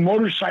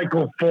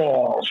 motorcycle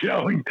falls.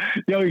 Yeah.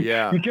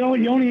 You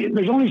can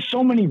there's only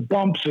so many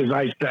bumps, as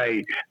I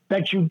say,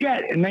 that you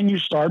get, and then you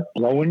start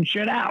blowing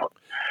shit out.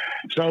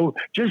 So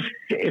just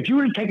if you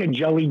were to take a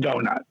jelly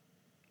donut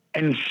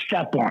and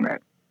step on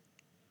it,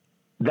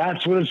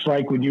 that's what it's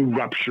like when you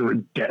rupture a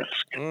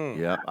disc.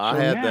 Yeah, I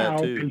had that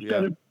too.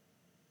 Yeah.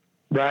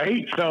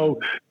 Right.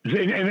 So,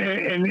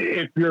 and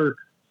if you're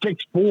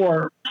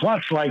 6'4"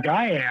 plus like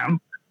I am,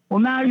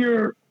 well, now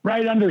you're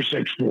right under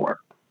 6'4",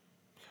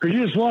 because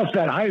you just lost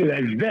that height of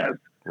that disc.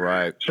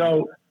 Right.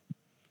 So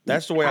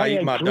that's the way I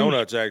eat my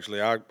donuts.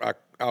 Actually,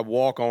 I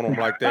walk on them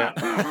like that,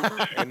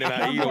 and then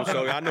I eat them.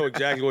 So I know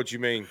exactly what you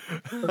mean.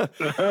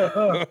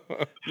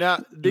 Now,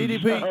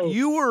 DDP,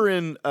 you were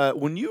in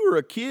when you were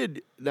a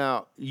kid.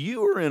 Now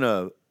you were in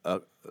a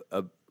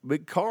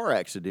big car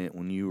accident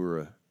when you were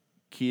a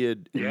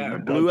kid. Yeah, you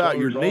blew out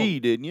your knee,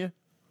 didn't you?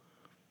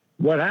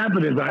 What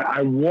happened is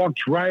I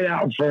walked right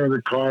out in front of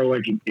the car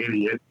like an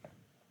idiot,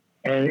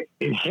 and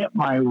it hit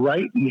my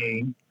right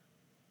knee.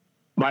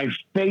 My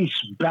face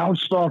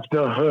bounced off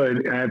the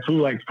hood, and I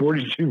flew like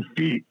 42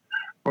 feet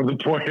from the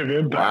point of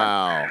impact.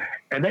 Wow.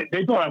 And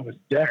they thought I was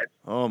dead.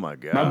 Oh my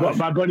gosh.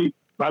 My buddy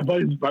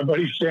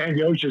Stan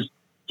Yoshis,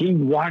 he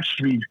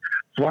watched me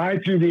fly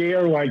through the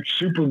air like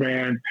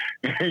Superman,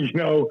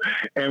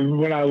 and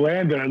when I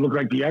landed, I looked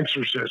like the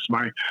Exorcist.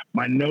 My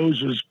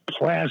nose was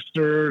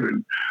plastered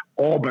and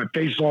all my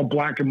face all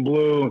black and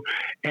blue,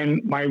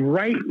 and my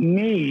right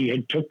knee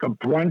had took the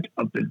brunt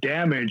of the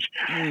damage,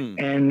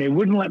 and they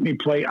wouldn't let me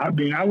play. I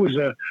mean,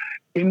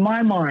 in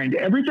my mind,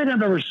 everything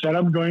I've ever said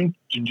I'm going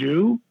to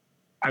do,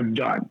 I've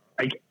done,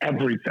 like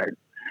everything.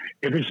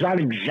 If it's not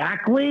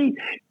exactly,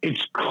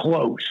 it's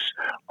close.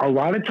 A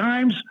lot of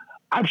times,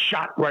 I've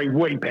shot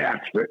way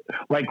past it,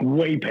 like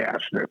way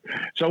past it.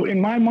 So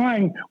in my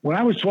mind, when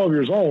I was 12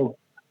 years old,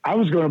 I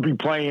was going to be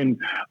playing,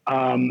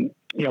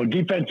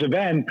 defensive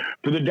end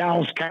for the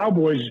Dallas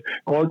Cowboys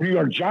or New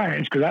York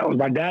Giants, because that was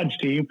my dad's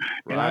team,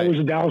 and I was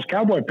a Dallas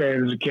Cowboy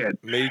fan as a kid.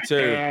 Me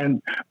too.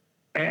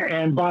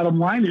 And bottom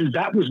line is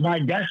that was my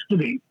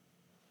destiny.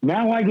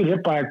 Now I get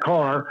hit by a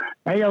car.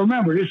 Now you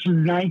remember, this is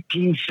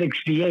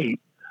 1968.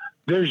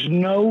 There's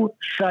no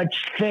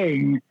such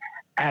thing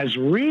as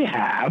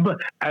rehab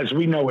as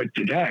we know it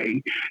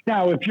today.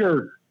 Now, if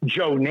you're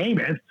Joe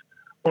Namath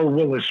or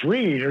Willis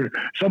Reed or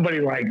somebody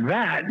like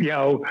that,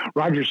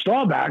 Roger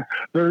Staubach,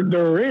 they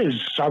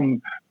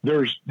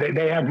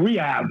have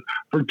rehab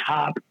for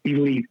top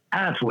elite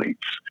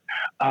athletes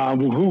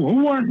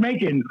who weren't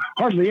making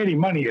hardly any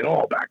money at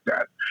all back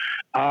then.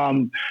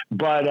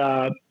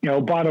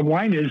 Bottom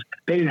line is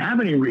they didn't have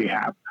any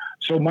rehab.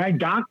 So my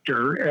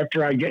doctor,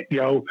 after I get,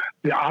 the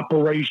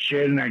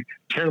operation, I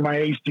tear my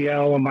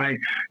ACL and my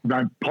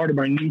part of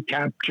my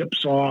kneecap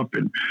chips off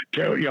and,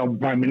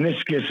 my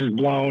meniscus is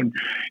blown.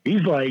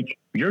 He's like,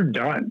 you're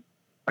done.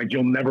 Like,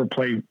 you'll never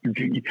play.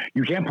 You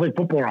can't play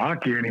football or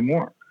hockey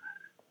anymore.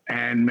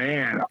 And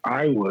man,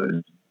 I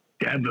was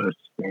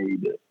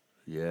devastated.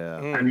 Yeah.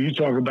 I mean, you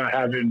talk about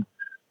having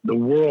the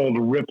world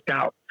ripped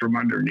out from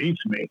underneath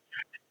me.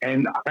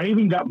 And I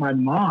even got my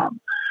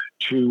mom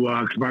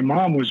because my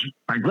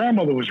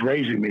grandmother was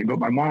raising me, but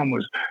my mom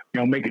was,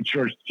 making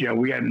sure,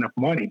 we had enough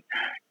money,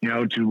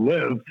 to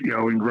live,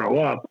 and grow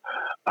up.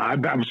 I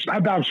bounced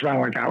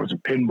around like I was a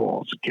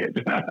pinball as a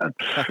kid,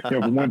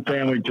 from one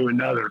family to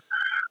another.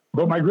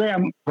 But my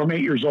grandma, from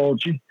 8 years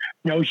old, she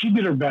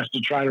did her best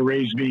to try to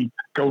raise me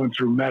going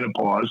through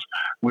menopause,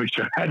 which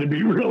had to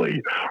be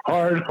really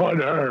hard on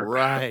her.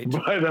 Right.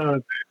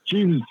 But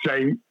she was a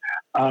saint.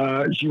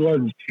 She's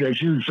a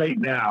saint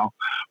now.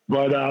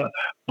 But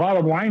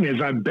bottom line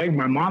is, I begged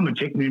my mom to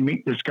take me to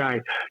meet this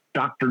guy,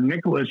 Dr.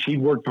 Nicholas. He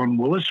worked on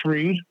Willis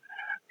Reed,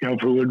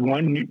 who had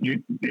won the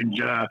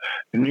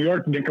New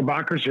York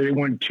Knickerbockers. So they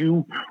won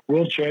 2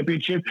 world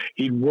championships.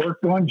 He'd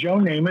worked on Joe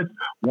Namath,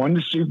 won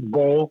the Super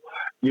Bowl.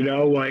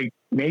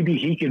 Maybe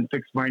he can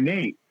fix my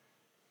knee.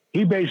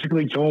 He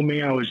basically told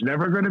me I was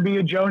never going to be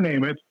a Joe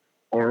Namath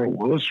or a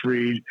Willis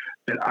Reed,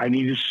 that I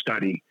need to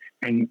study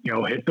and,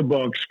 hit the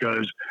books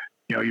because,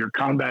 your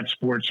combat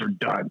sports are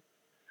done.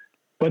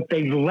 But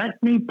they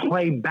let me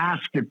play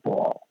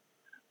basketball,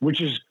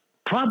 which is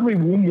probably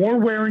more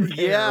wear and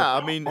tear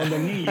on the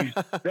knees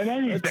than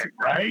anything,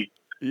 right?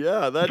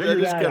 Yeah, that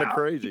is kind of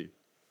crazy.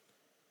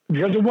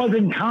 Because it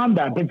wasn't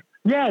combat. But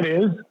yeah, it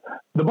is.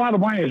 The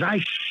bottom line is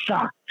I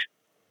sucked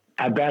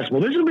at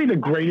basketball. This would be the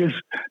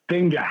greatest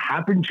thing to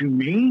happen to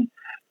me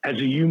as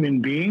a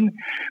human being,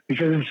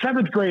 because in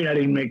 7th grade, I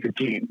didn't make the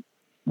team,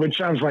 which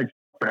sounds like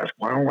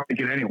basketball. I don't like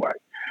it anyway.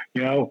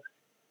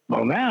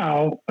 Well,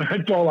 now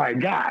that's all I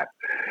got.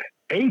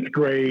 8th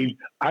grade,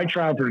 I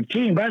tried for the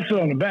team, but I sit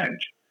on the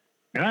bench.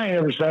 And I ain't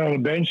ever sat on the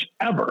bench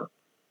ever.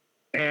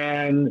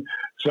 And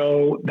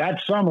so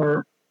that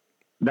summer,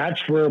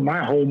 that's where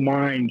my whole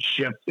mind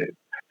shifted.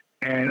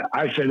 And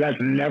I said,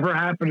 that's never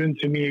happening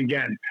to me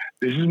again.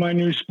 This is my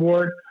new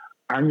sport.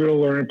 I'm going to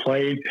learn to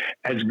play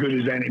as good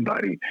as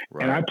anybody.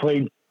 Right. And I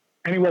played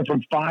anywhere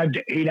from 5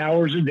 to 8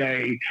 hours a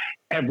day,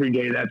 every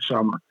day that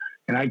summer.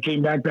 And I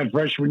came back that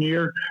freshman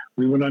year.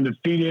 We went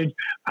undefeated.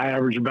 I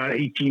averaged about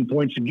 18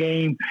 points a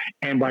game.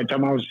 And by the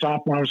time I was a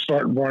sophomore, I was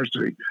starting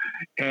varsity.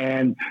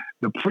 And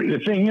the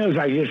thing is,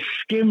 I just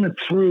skimmed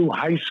through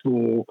high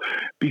school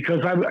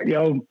because I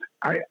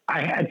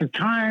at the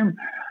time,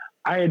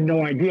 I had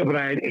no idea, but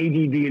I had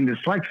ADD and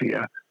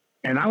dyslexia.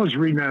 And I was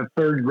reading at a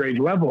 3rd grade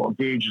level at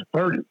the age of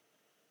 30,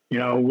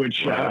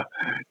 which,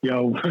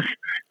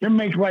 it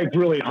makes life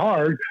really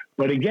hard.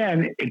 But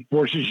again, it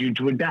forces you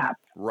to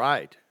adapt.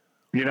 Right.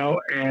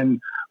 And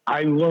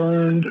I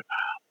learned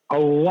a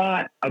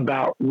lot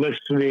about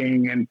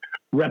listening and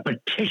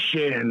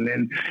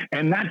repetition,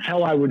 and that's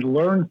how I would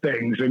learn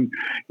things. And,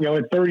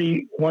 at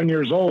 31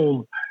 years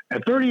old, I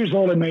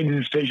made the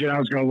decision I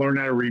was going to learn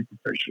how to read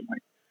proficiently.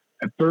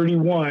 At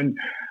 31,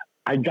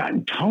 I'd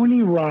gotten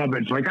Tony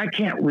Robbins. I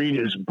can't read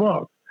his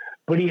book,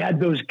 but he had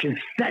those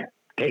cassette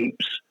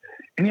tapes,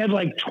 and he had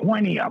like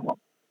 20 of them.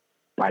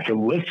 I could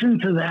listen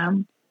to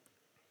them,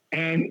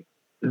 and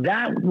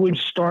that would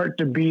start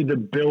to be the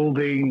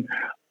building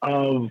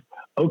of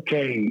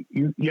okay,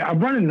 I'm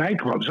running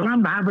nightclubs and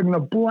I'm having a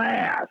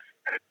blast.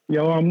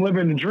 I'm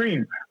living a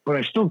dream, but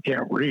I still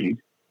can't read.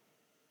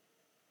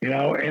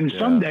 And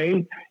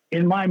someday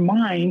in my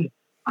mind,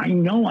 I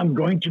know I'm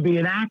going to be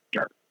an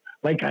actor.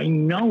 Like I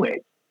know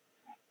it.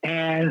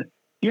 And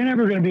you're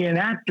never going to be an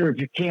actor if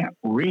you can't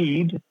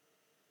read.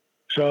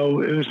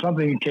 So it was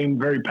something I became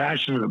very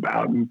passionate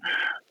about.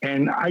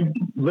 And I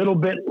little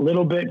bit,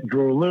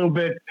 grew a little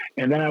bit.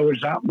 And then I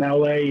was out in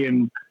LA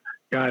and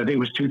I think it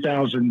was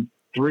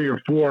 2003 or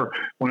 4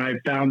 when I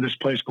found this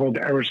place called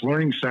the Eris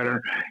Learning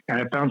Center.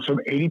 And I found some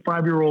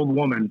 85-year-old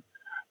woman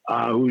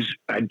I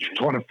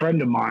taught a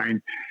friend of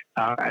mine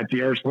at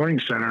the Eris Learning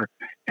Center.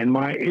 And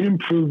it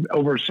improved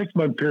over a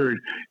 6-month period.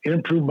 It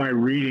improved my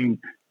reading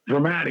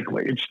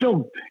dramatically.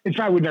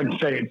 I would never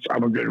say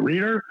I'm a good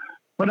reader,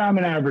 but I'm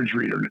an average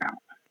reader now.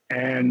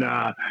 And,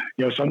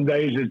 some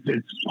days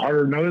it's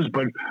harder than others,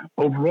 but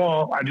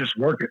overall I just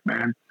work it,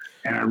 man.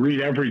 And I read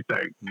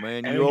everything.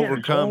 Man, you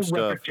overcome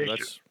stuff.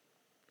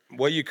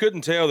 Well, you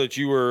couldn't tell that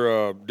you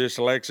were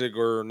dyslexic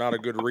or not a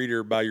good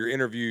reader by your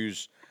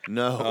interviews.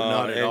 No,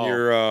 not at all. And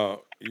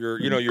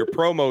your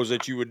promos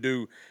that you would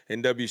do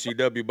in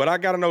WCW. But I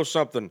got to know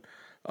something.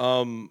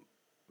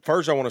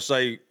 First, I want to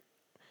say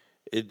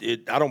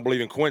I don't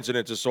believe in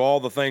coincidences. So all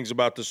the things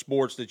about the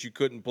sports that you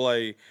couldn't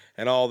play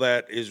and all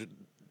that is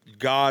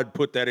God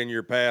put that in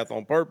your path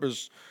on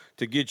purpose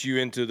to get you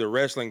into the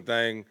wrestling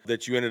thing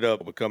that you ended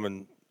up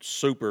becoming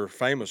super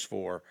famous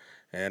for.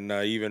 And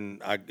even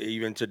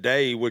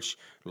today, which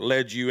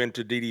led you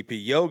into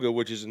DDP yoga,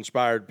 which has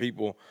inspired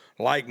people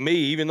like me.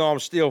 Even though I'm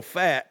still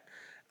fat,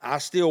 I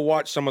still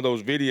watch some of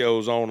those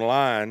videos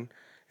online,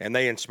 and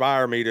they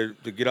inspire me to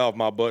get off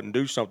my butt and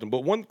do something.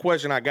 But one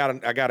question I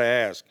gotta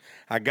ask,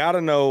 I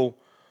gotta know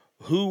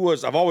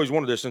I've always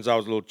wanted this since I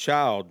was a little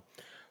child.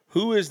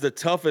 Who is the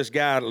toughest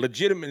guy,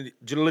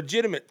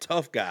 legitimate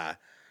tough guy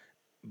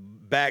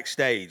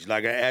backstage?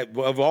 Like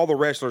of all the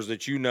wrestlers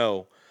that you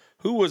know,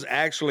 who was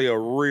actually a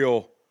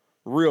real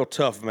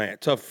tough man,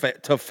 tough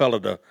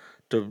fella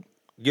to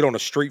get on a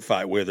street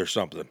fight with or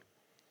something?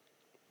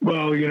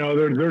 Well,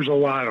 there's a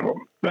lot of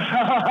them.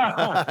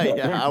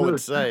 Yeah, I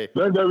would say.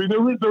 There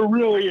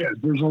really is.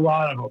 There's a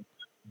lot of them.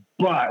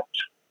 But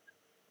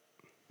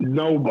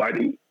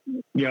nobody,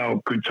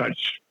 could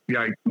touch,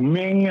 like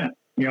Ming,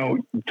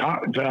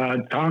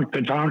 Tatanka,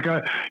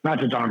 not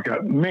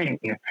Tatanka, Ming.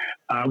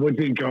 Can't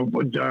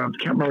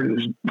remember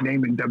his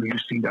name in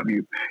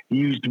WCW. He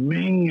used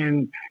Ming,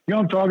 and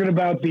I'm talking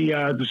about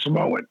the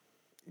Samoan.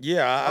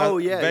 Yeah, I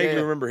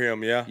vaguely remember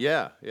him.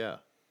 Yeah.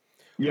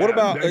 What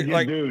about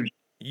dude?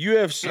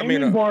 UFC?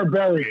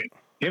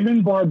 Him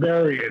and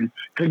Barbarian.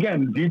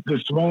 Again, the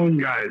Samoan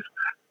guys.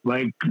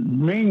 Like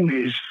Ming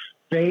is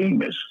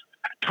famous.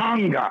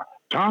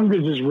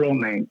 Tonga's his real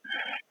name,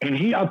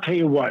 and I'll tell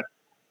you what.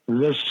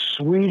 The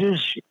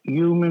sweetest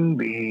human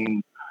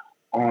being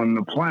on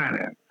the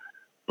planet,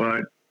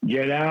 but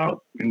get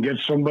out and get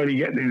somebody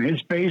getting in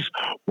his face.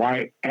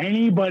 Why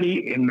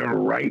anybody in their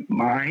right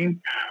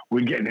mind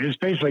would get in his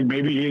face? Like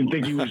maybe he didn't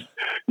think he was,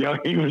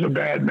 he was a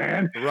bad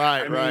man.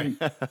 Right. I mean,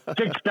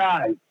 6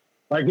 guys.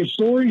 Like the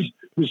stories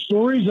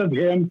of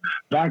him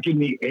back in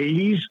the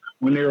 80s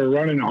when they were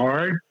running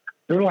hard,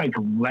 they're like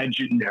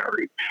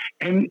legendary.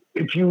 And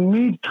if you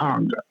meet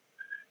Tonga,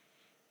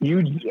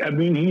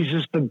 he's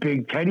just a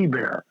big teddy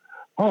bear.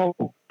 Oh,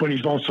 but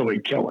he's also a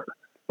killer.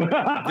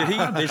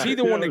 Is he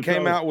the one that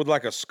came out with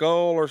like a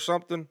skull or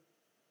something?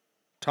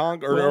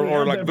 Tonga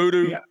or like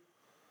voodoo? Yeah.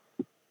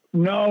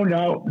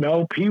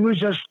 No. He was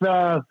just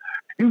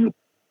he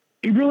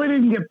really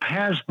didn't get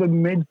past the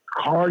mid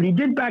card. He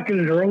did back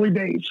in the early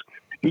days.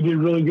 He did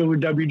really good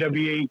with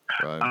WWE,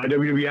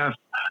 WWF,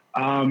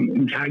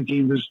 and tag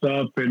teams and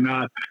stuff.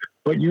 And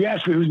but you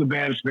asked me who's the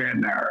baddest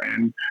man there,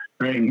 and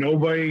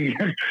nobody.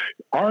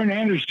 Arn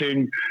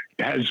Anderson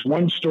has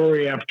one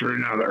story after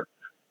another,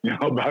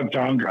 about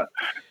Tonga.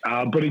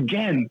 But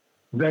again,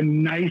 the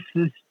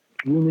nicest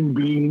human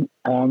being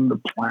on the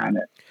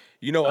planet.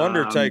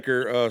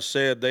 Undertaker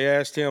said, they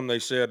asked him, they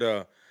said,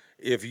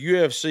 if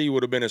UFC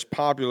would have been as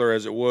popular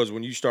as it was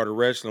when you started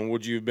wrestling,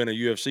 would you have been a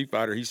UFC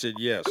fighter? He said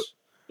yes.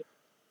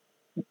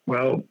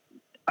 Well,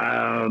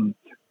 to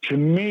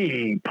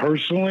me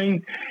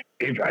personally,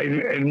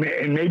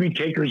 and maybe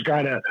Taker's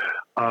got a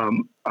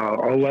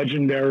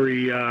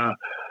legendary,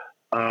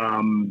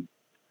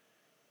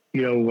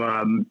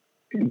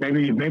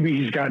 maybe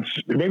he's got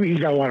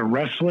a lot of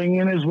wrestling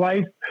in his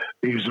life.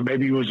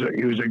 Maybe he was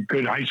a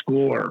good high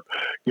school or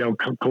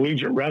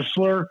collegiate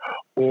wrestler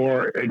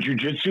or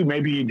jiu-jitsu.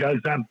 Maybe he does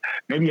that.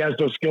 Maybe he has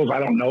those skills I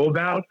don't know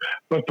about.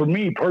 But for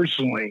me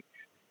personally,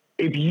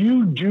 if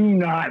you do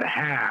not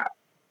have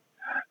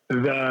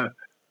the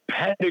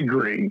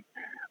pedigree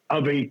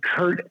of a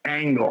Kurt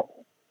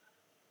Angle,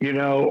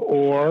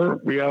 or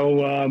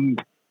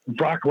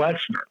Brock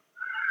Lesnar,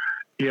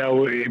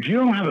 if you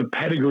don't have a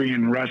pedigree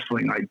in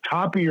wrestling, like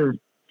top of your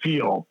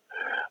field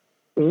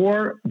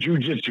or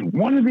jiu-jitsu,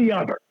 one or the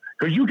other,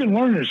 because you can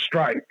learn to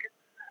strike.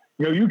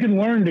 You can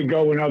learn to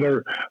go in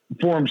other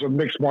forms of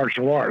mixed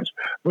martial arts,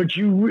 but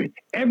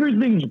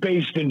everything's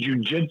based in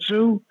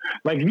jiu-jitsu.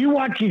 Like if you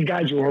watch these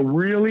guys who are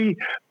really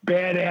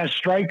badass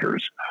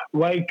strikers,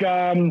 like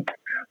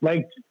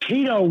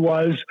Tito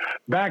was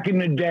back in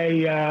the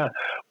day.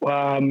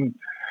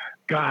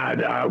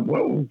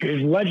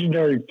 His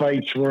legendary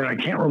fights were, I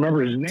can't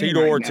remember his name.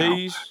 Tito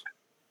Ortiz. Now.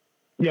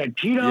 Yeah,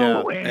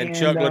 Tito and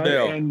Chuck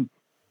Liddell. And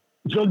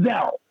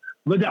Liddell.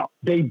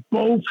 They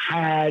both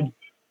had.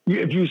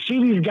 If you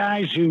see these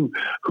guys who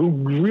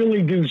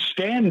really do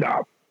stand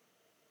up,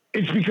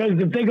 it's because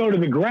if they go to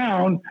the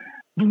ground,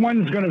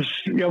 one's going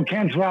to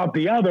cancel out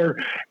the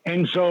other,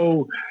 and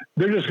so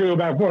they're just going to go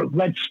back and forth.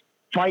 Let's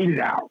fight it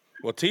out.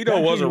 Well, Tito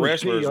was a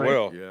wrestler as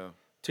well. Yeah.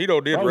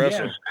 Tito did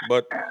wrestle, yes.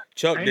 but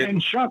Chuck didn't.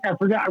 And Chuck, I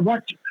forgot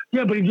what.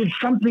 Yeah, but he did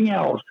something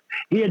else.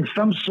 He had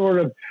some sort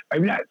of.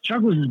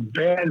 Chuck was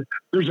bad.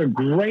 There's a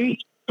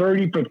great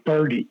 30 for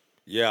 30.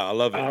 Yeah, I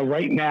love it.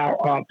 Right now,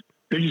 up.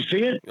 Did you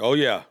see it? Oh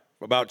yeah,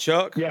 about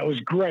Chuck. Yeah, it was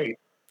great.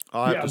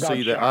 I'll have to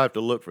see that. I have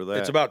to look for that.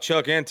 It's about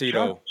Chuck and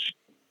Tito.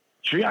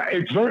 Yeah,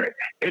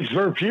 it's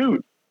their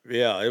feud.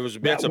 Yeah,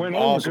 it's an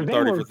awesome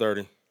 30 for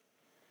 30.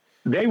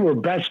 They were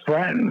best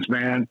friends,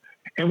 man.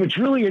 And what's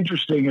really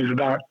interesting is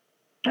about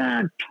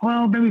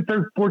 12, maybe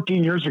 13,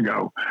 14 years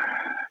ago, I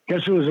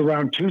guess it was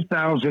around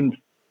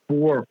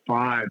 2004 or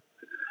 5,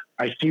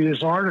 I see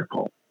this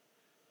article.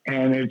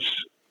 And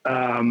it's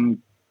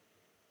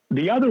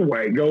the other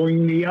way,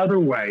 going the other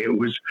way. It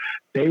was,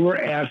 they were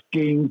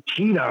asking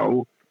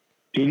Tito,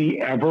 did he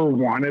ever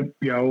want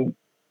to,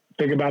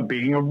 think about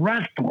being a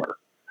wrestler?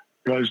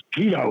 Because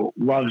Tito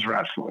loves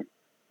wrestling.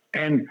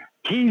 And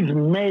he's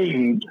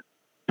made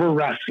for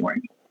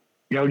wrestling.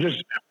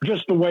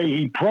 Just the way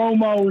he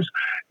promos,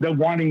 the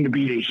wanting to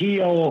be the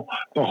heel,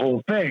 the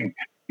whole thing.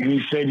 And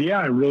he said, yeah,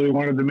 I really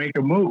wanted to make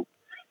a move.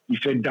 He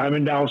said,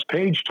 Diamond Dallas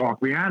Page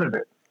talked me out of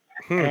it.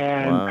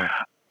 And wow.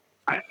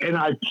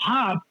 I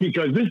popped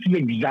because this is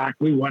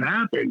exactly what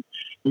happened.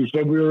 He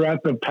said we were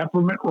at the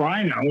Peppermint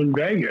Rhino in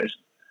Vegas,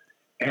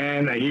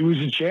 and he was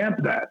a champ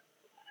then.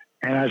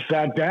 And I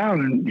sat down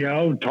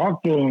and,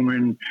 talked to him,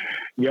 and,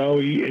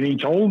 he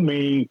told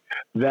me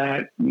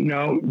that,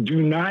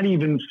 do not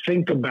even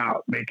think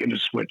about making a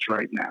switch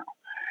right now.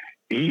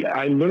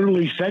 I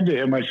literally said to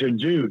him, I said,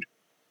 dude,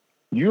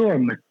 you're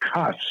on the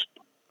cusp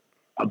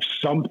of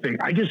something.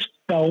 I just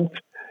felt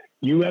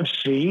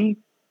UFC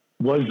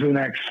was the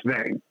next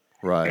thing.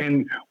 Right.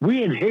 And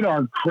we had hit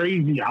our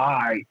crazy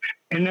high,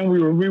 and then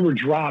we were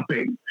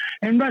dropping.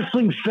 And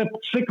wrestling's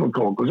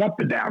cyclical, goes up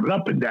and down and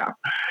up and down.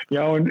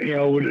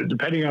 And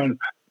depending on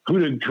who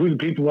the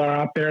people are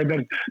out there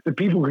that the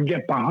people can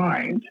get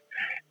behind.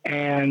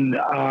 And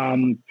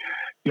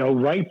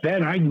right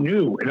then I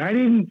knew, and I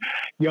didn't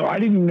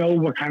know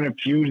what kind of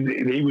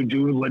feud they would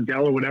do with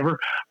Liddell or whatever.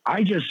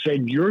 I just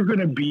said, you're going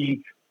to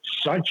be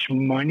such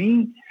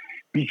money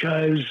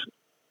because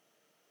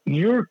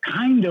you're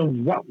kind of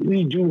what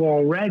we do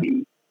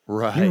already.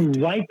 Right. You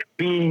like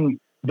being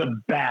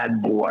the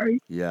bad boy.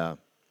 Yeah.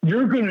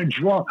 You're going to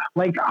draw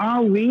like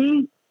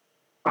Ali's,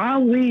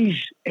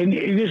 and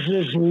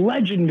this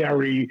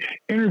legendary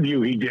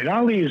interview he did.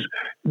 Ali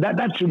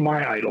that's who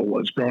my idol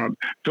was growing up.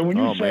 So when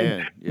you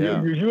said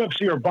your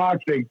UFC or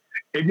boxing,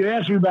 if you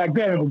asked me back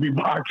then, it would be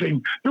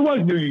boxing. There was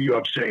no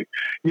UFC,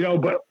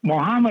 but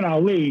Muhammad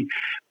Ali,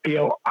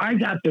 I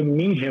got to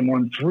meet him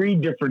on 3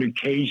 different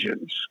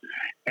occasions,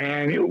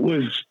 and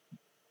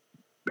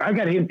I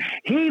got him.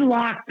 He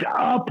locked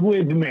up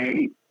with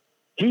me.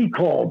 He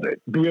called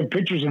it. We have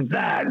pictures of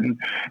that and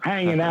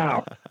hanging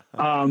out.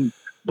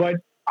 But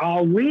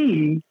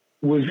Ali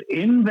was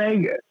in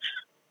Vegas,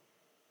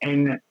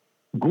 and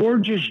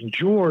Gorgeous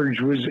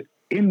George was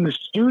in the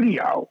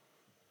studio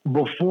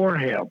before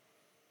him.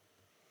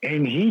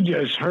 And he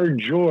just heard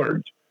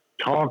George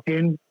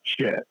talking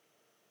shit.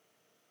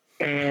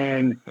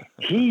 And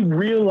he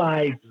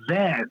realized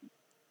then,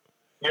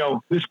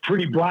 this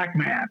pretty black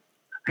man,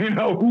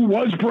 who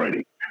was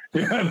pretty,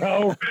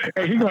 and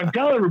he's going to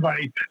tell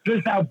everybody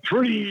just how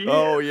pretty he is.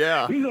 Oh,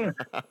 yeah. He's going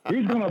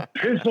to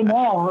piss them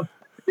off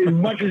as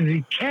much as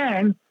he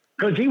can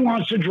because he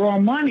wants to draw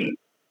money.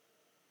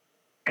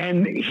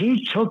 And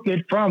he took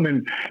it from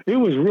him. It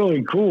was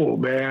really cool,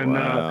 man.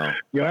 Wow.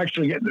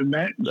 Actually getting to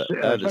meet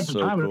that is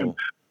so time with him. cool.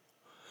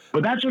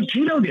 But that's what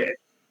Tito did.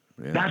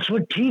 Yeah. That's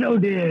what Tito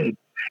did.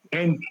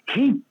 And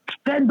he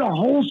said the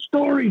whole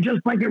story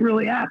just like it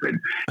really happened.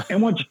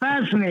 And what's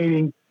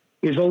fascinating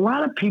is a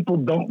lot of people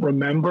don't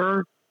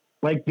remember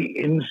like the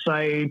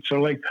insights, or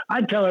like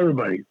I tell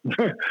everybody,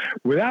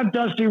 without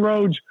Dusty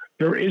Rhodes,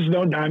 there is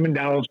no Diamond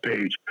Dallas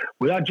Page.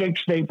 Without Jake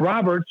Snake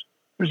Roberts,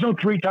 there's no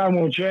 3-time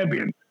world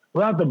champion.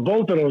 Without the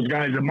both of those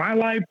guys in my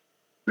life,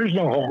 there's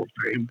no Hall of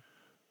Fame.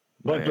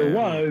 But there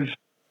was,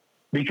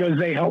 because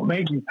they helped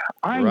make me.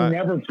 I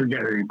never forget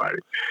anybody.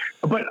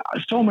 But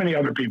so many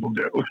other people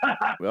do.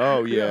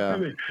 Oh, yeah.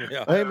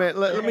 Hey, man,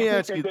 let me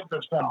ask you.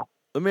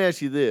 Let me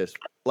ask you this.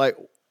 Like,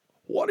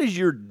 what is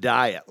your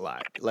diet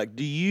like? Like,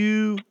 do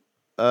you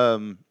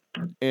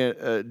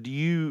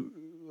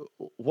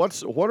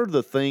what are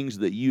the things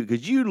that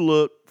because you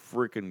look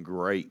freaking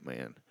great,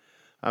 man.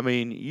 I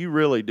mean, you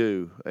really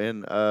do.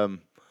 And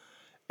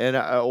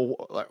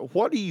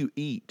what do you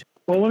eat?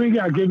 Well,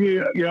 I'll give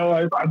you,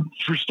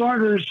 for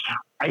starters,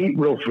 I eat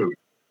real food,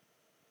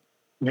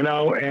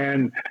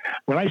 and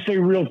when I say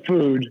real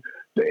food,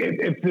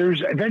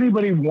 if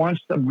anybody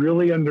wants to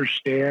really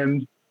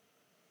understand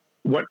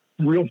what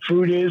real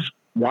food is,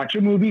 watch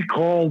a movie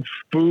called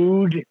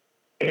Food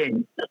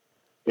Inc.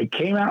 It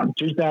came out in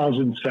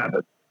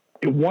 2007.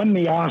 It won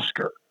the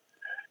Oscar,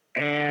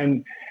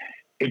 and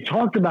it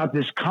talked about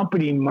this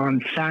company,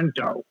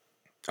 Monsanto.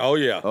 Oh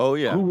yeah.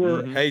 Who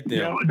were, hate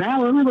them.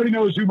 Now everybody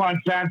knows who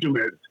Monsanto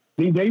is.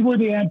 They were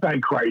the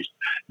Antichrist.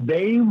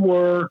 They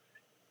were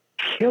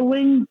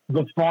killing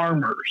the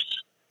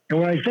farmers. And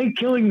when I say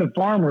killing the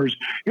farmers,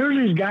 here's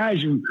these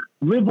guys who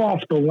live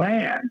off the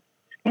land,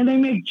 and they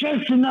make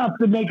just enough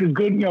to make a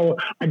good,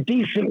 a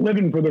decent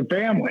living for their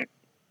family.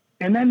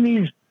 And then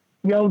these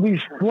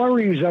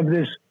flurries of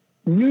this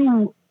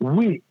new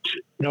wheat,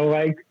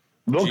 like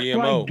looks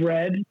GMO. like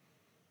bread,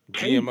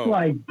 tastes GMO.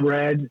 like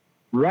bread,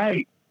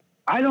 right?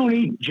 I don't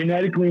eat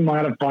genetically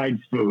modified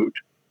food.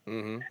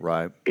 Mm-hmm.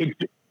 Right.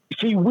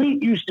 See,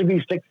 wheat used to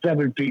be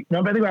 6-7 feet. No,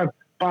 I think about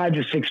 5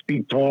 to 6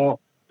 feet tall.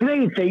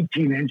 Today it's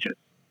 18 inches.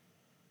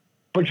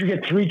 But you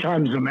get 3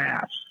 times the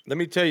mass. Let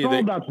me tell you, it's all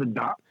about the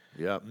dot.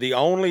 Yeah. The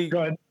only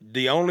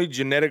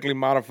genetically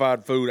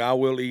modified food I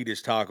will eat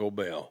is Taco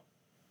Bell.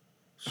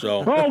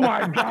 So. Oh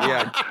my God!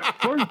 Yeah.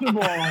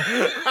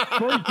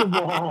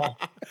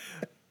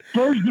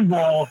 First of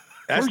all,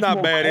 that's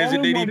not bad, is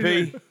it,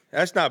 DDP?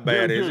 That's not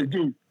bad, is it?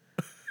 Dude,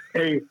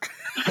 a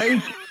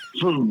fake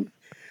food.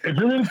 If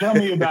you're going to tell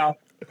me about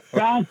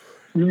fast,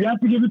 you have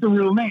to give it the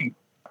real name.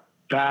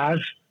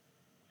 Fast,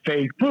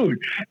 fake food.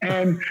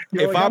 And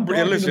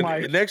listen,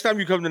 next time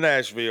you come to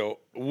Nashville,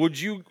 would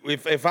you,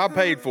 if I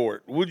paid for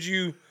it, would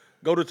you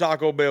go to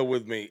Taco Bell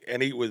with me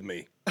and eat with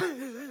me?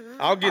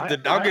 I'll get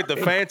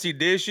the fancy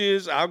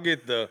dishes.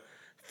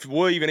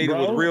 We'll even eat it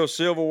with real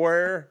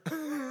silverware.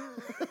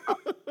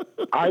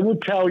 I will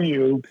tell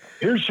you.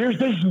 This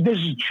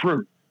is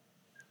true.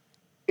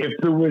 If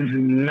there was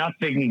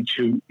nothing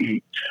to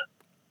eat,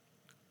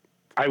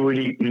 I would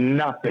eat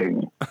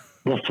nothing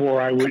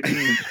before I would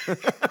eat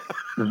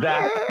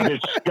that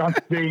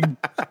disgusting.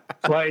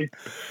 Like,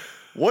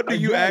 what do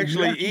you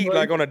actually eat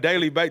like on a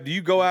daily basis? Do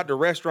you go out to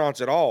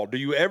restaurants at all? Do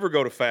you ever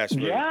go to fast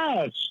food?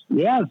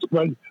 Yes.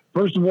 But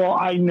first of all,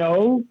 I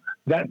know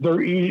that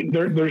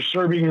they're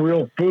serving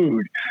real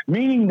food,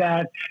 meaning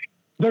that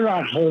they're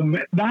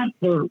not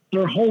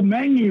their whole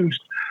menus,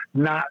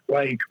 not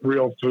like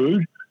real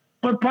food,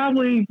 but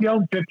probably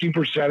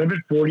 50% of it,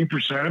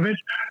 40% of it,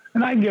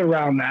 and I can get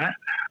around that.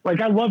 Like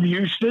I love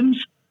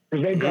Houston's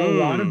because they've got a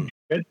lot of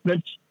it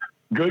that's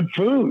good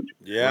food.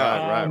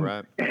 Yeah,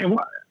 right. And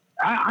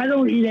I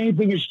don't eat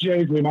anything that's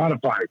genetically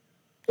modified.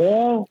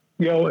 All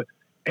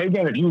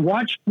again, if you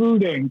watch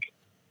Food Inc.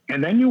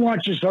 and then you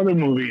watch this other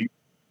movie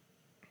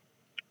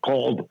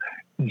called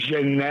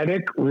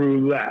Genetic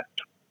Roulette.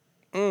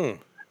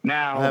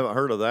 Now I haven't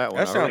heard of that one.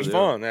 That sounds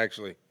fun,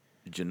 actually.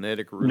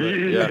 Genetic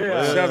roulette.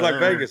 Yeah. Sounds like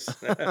Vegas.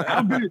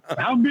 How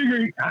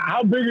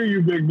big are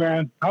you, big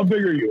man? How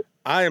big are you?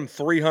 I am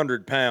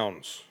 300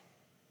 pounds.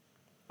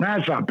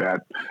 That's not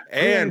bad.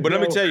 But let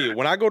me tell you,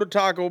 when I go to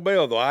Taco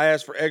Bell, though, I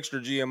ask for extra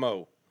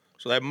GMO.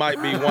 So that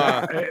might be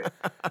why.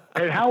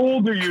 And how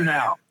old are you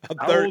now?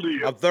 How old are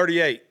you? I'm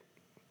 38.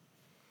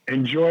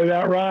 Enjoy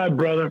that ride,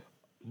 brother.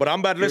 But I'm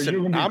about to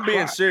listen. I'm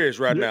being serious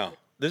right now.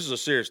 This is a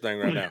serious thing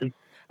right now.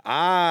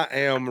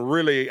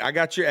 I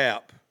got your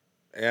app.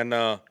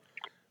 And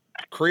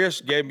Chris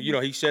gave me,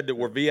 he said that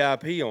we're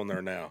VIP on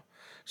there now.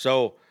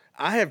 So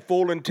I had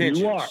full intentions.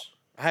 You are.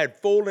 I had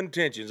full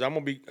intentions. I'm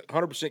going to be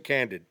 100%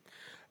 candid.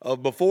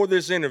 Of before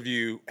this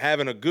interview,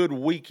 having a good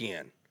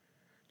weekend.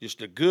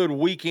 Just a good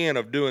weekend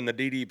of doing the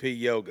DDP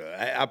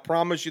yoga. I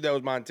promise you that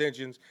was my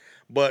intentions.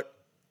 But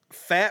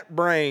fat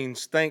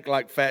brains think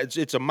like fat.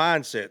 It's a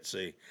mindset,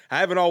 see. I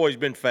haven't always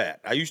been fat.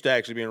 I used to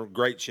actually be in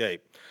great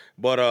shape.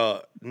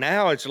 But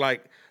now it's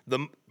like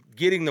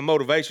getting the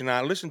motivation.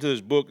 I listened to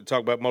this book that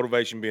talk about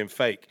motivation being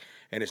fake,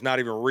 and it's not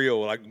even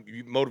real. Like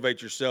you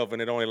motivate yourself,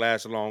 and it only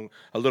lasts a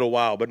little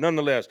while. But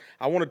nonetheless,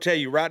 I want to tell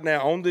you right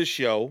now on this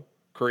show,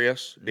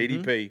 Chris,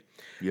 DDP,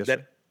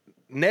 that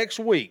next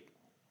week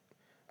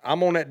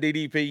I'm on that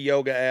DDP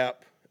yoga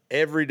app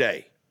every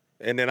day,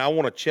 and then I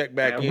want to check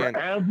back in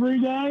every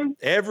day.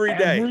 Every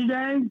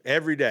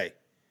day.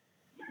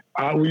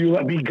 Will you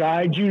let me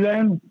guide you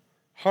then?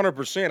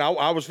 100%.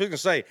 I was fixing to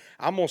say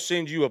I'm gonna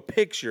send you a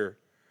picture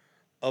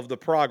of the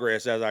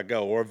progress as I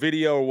go, or a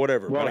video, or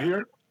whatever. Well,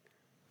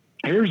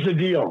 here's the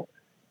deal.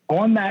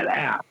 On that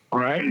app, all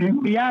right?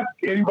 The app,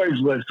 anybody's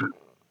listening,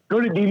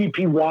 go to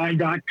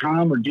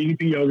ddpy.com or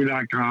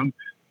ddpyoga.com,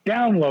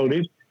 download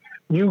it.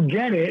 You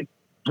get it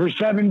for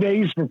 7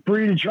 days for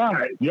free to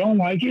try it. You don't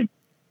like it,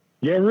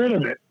 get rid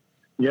of it.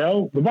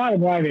 The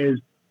bottom line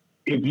is,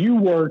 if you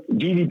work,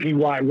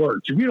 DDPY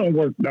works. If you don't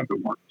work,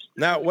 nothing works.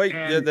 Now, wait,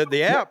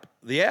 the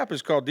app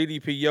is called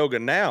DDP Yoga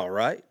now,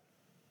 right?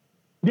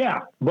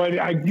 Yeah, but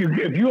if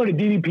you go to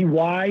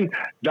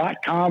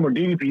ddpy.com or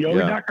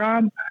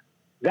ddpyoga.com,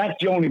 that's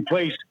the only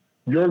place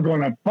you're going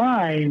to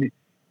find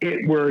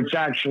it where it's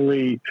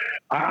actually,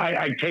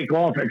 I take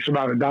off X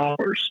amount of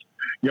dollars,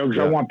 because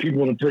I want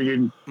people to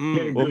friggin'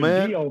 get a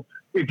good deal.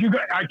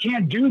 I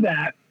can't do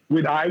that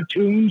with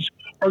iTunes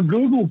or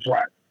Google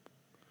Play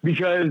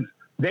because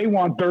they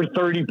want their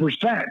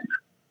 30%.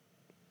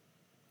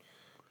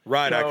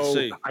 Right, so I can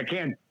see. I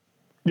can't.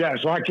 Yeah,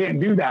 so I can't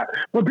do that.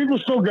 But people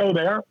still go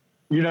there,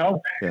 Yeah.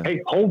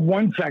 Hey, hold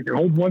 1 second.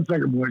 Hold 1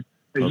 second, boys.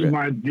 This is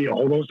my deal.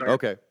 Hold on a second.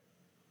 Okay.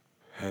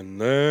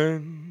 And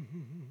then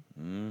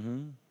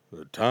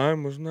the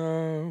time was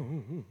now,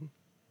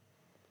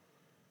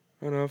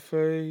 and I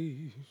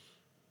faced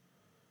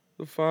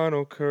the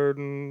final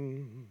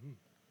curtain.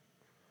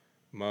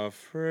 My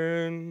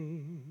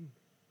friend,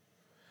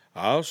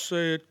 I'll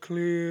say it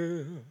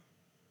clear.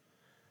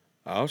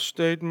 I'll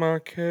state my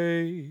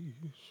case,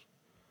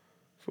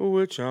 for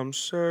which I'm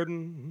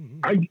certain.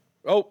 I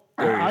go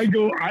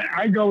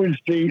and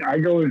see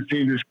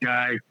this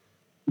guy,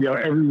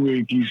 every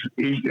week. He's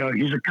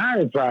a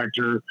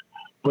chiropractor,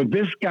 but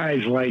this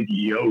guy's like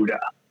Yoda.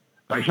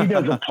 Like he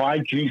does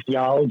applied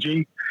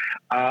kinesiology.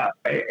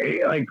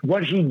 Like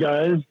what he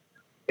does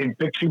in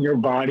fixing your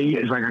body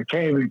is like I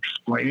can't even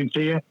explain it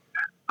to you.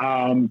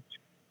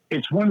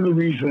 It's one of the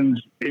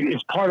reasons,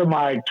 it's part of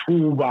my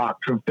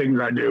toolbox of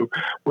things I do.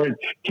 When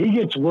he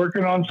gets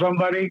working on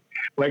somebody,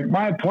 like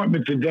my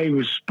appointment today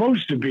was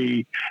supposed to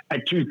be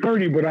at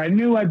 2:30, but I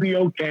knew I'd be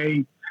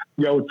okay.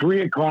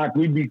 3 o'clock,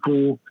 we'd be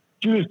cool.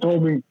 She just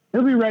told me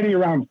he'll be ready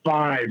around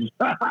 5.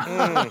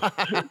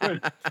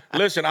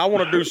 Listen, I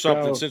want to do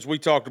something since we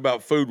talked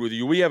about food with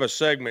you. We have a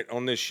segment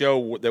on this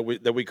show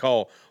that we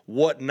call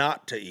 "What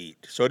Not to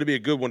Eat," so it'd be a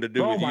good one to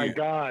do with you. Oh my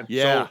God!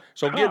 Yeah.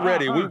 So get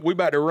ready. We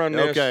about to run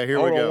this. Okay,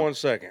 here we go. Hold on 1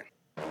 second.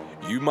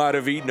 You might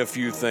have eaten a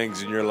few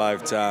things in your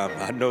lifetime.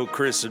 I know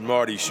Chris and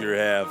Marty sure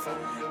have,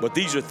 but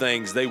these are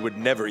things they would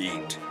never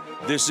eat.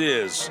 This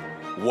is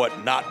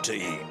what not to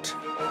eat.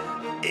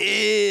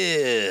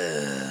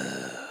 Ew.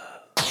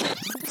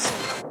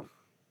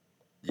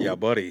 Yeah,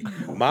 buddy.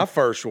 My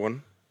first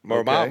one,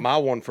 or my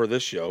one for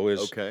this show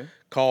is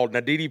called,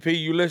 now DDP,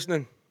 you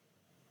listening?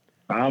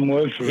 I'm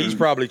listening. He's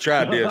probably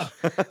tried this.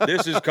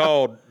 This is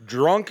called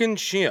drunken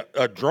shrimp.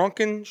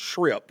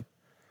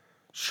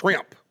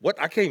 Shrimp. What?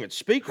 I can't even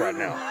speak right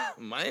now.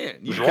 Man,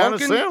 you kind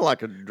of sound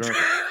like a drunk.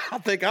 I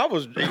think I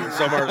was eating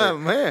some earlier.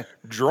 Man.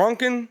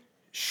 Drunken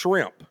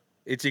shrimp.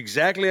 It's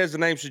exactly as the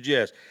name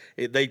suggests.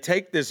 They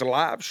take this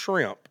live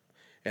shrimp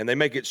and they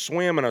make it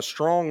swim in a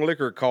strong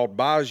liquor called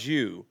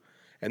Baijiu.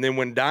 And then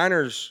when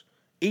diners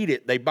eat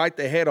it, they bite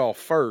the head off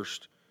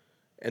first,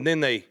 and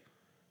then they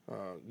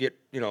get,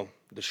 the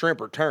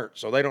shrimp are turnt,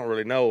 so they don't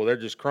really know. They're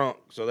just crunk,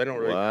 so they don't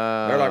really,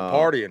 they're like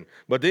partying.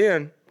 But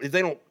then, if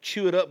they don't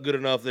chew it up good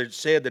enough, they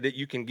said that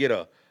you can get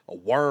a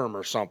worm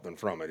or something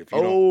from it if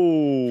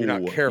you're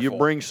not careful. You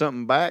bring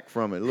something back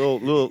from it,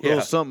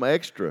 little something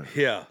extra.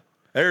 Yeah.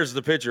 There's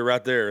the picture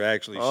right there,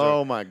 actually.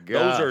 Oh my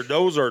gosh.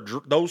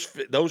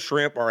 Those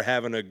shrimp are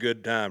having a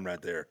good time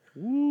right there.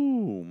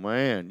 Ooh,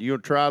 man. You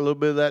gonna try a little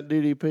bit of that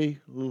DDP?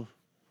 Ooh.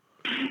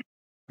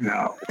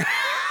 No.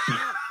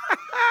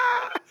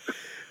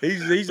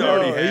 he's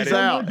already had he's it.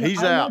 out.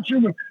 He's out.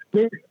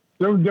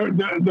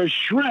 The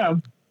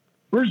shrimp,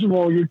 first of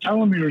all, you're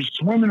telling me you're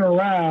swimming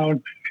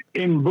around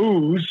in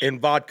booze. In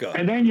vodka.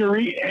 And then you're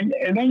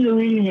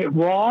eating it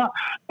raw,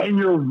 and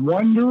you're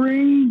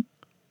wondering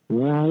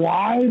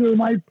why there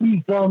might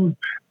be some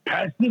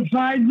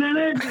pesticides in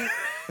it.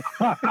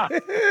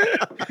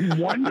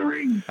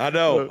 Wondering? I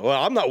know.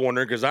 Well, I'm not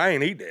wondering because I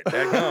ain't eating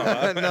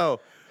it. No.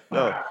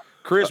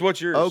 Chris,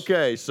 what's yours?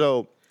 Okay,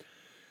 so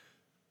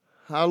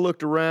I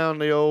looked around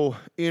the old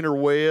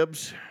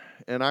interwebs,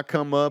 and I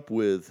come up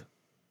with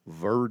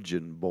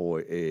Virgin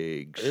Boy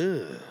eggs.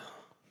 Ugh.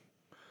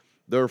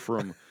 They're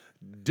from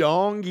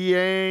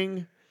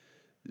Dongyang,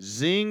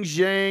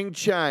 Xinjiang,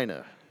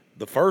 China.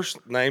 The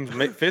first name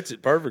fits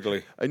it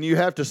perfectly. And you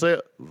have to say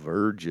it,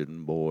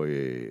 Virgin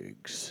Boy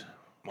eggs.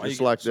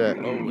 Just like that.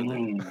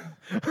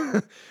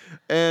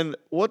 And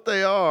what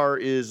they are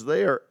is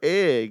they are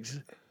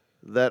eggs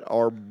that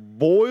are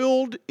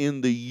boiled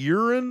in the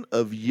urine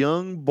of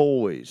young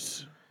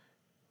boys.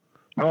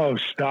 Oh,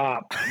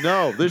 stop.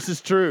 No, this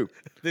is true.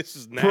 This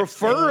is nasty.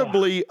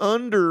 Preferably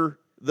under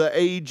the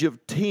age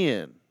of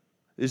 10.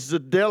 This is a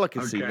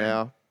delicacy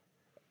now.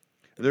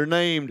 They're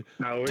named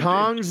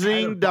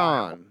Tongxing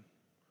Dan.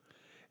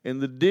 And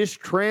the dish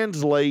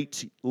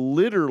translates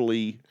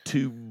literally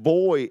to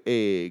boy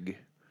egg.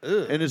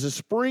 Ugh. And is a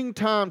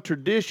springtime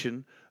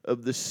tradition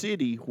of the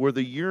city where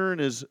the urine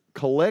is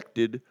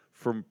collected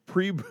from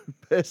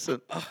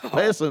peasant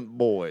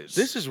boys.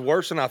 This is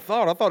worse than I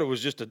thought. I thought it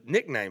was just a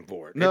nickname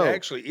for it. No. It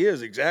actually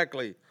is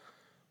exactly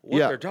what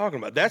they're talking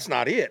about. That's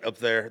not it up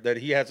there that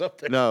he has up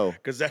there. No.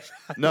 Because that's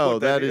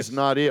that is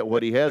not it,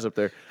 what he has up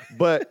there.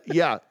 But,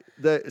 yeah,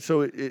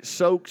 so it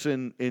soaks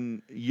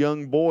in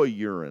young boy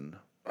urine.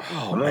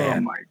 Oh, man.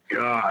 Oh, my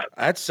God.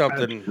 That's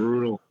something. That's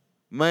brutal.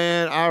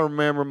 Man, I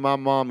remember my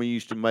mama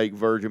used to make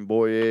virgin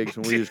boy eggs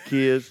when we was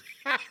kids.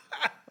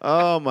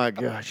 Oh my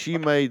gosh, she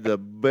made the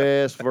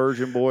best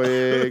virgin boy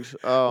eggs.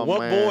 Oh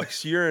What man,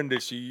 boy's urine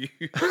did she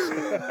use?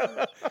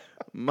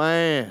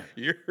 man.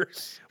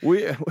 Yours.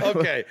 We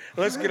Okay,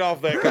 let's get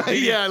off that.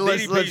 'Cause yeah,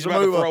 let's DDP's about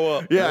to move on. throw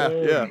up.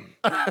 Yeah.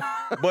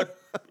 But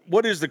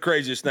what is the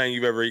craziest thing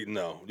you've ever eaten,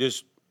 though?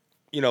 Just,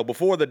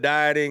 before the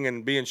dieting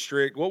and being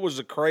strict, what was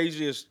the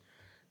craziest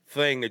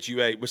thing that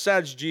you ate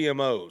besides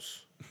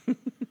GMOs?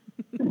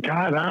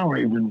 God, I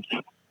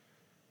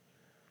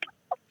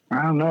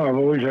don't know. I've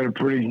always had a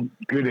pretty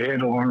good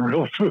handle on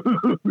real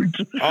food.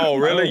 Oh,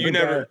 really? You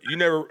never.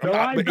 No,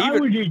 I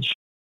would eat.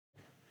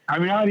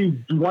 I'd eat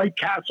White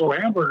Castle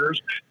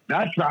hamburgers.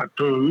 That's not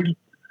food.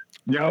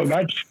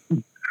 That's.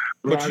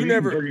 But you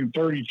never.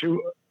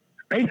 32.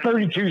 I ate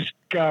 32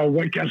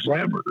 White Castle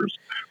hamburgers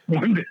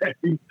one day at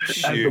the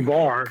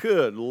bar.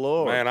 Good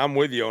Lord. Man, I'm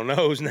with you on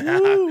those now.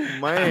 Ooh,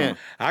 man.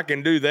 I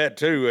can do that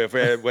too if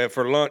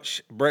for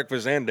lunch,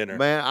 breakfast, and dinner.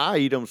 Man, I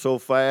eat them so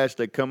fast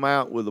they come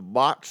out with a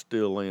box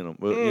still in them.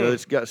 But,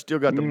 it's still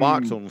got the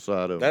box on the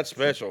side of them. That's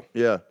special.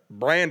 Yeah.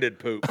 Branded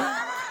poop.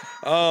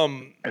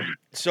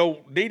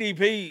 So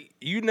DDP,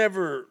 you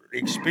never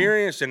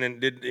experienced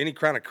and did any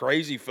kind of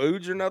crazy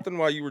foods or nothing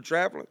while you were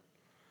traveling?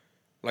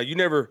 Like you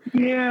never.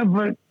 Yeah,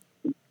 but.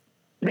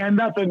 And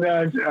nothing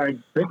that I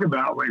think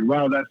about, like,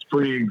 wow, that's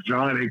pretty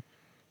exotic.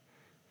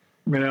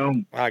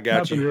 I got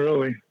nothing you.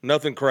 Really.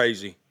 Nothing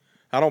crazy.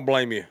 I don't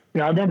blame you.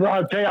 Yeah, I know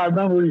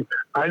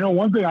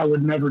one thing I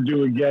would never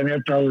do again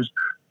after I was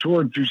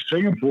toured through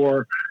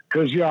Singapore,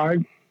 because, I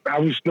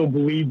was still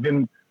believed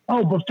in,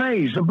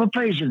 buffets. The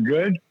buffets are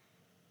good.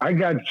 I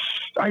got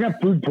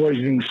food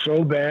poisoning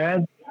so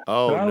bad.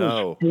 Oh, I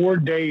was 4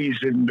 days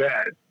in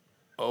bed.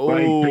 Oh.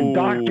 Like, the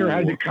doctor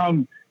had to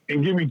come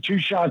and give me 2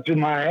 shots in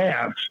my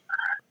ass.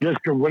 Just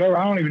whatever,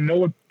 I don't even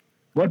know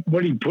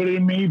what he put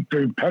in me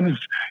for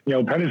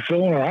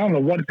penicillin, or I don't know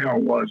what the hell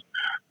it was.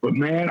 But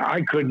man,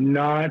 I could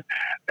not.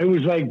 It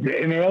was like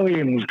an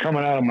alien was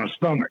coming out of my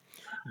stomach.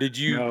 Did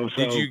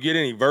you get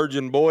any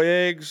virgin boy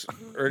eggs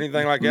or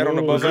anything like that on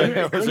the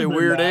buffet? Was it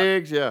weird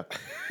eggs? Yeah.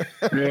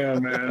 Yeah,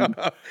 man.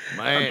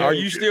 Man, are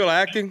you still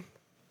acting?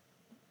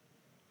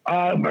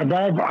 I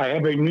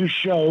have a new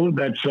show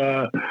that's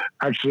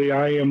actually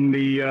I am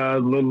the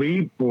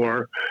lead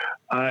for.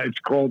 It's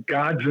called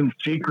Gods and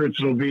Secrets.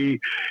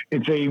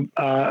 It's a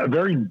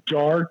very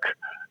dark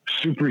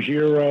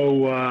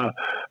superhero.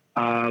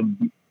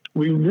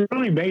 We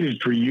really made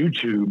it for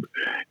YouTube,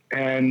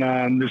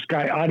 and this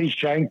guy Adi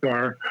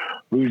Shankar,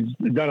 who's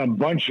done a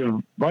bunch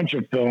of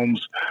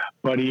films,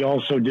 but he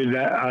also did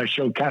that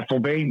show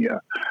Castlevania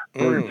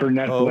for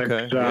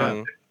Netflix.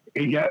 Okay.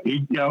 He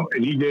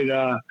did.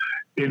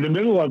 In the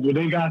middle of when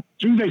as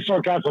soon as they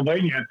saw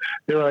Castlevania,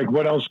 they were like,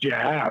 "What else do you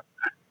have?"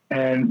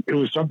 And it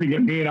was something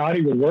that me and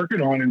Adi were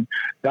working on, and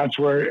that's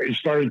where it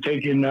started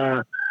taking.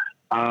 Oh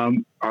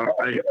my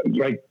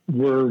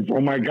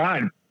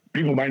God,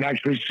 people might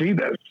actually see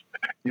this.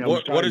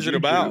 What is it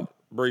about?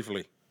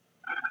 Briefly.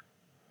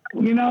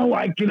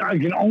 I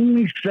can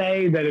only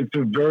say that it's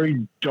a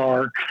very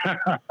dark,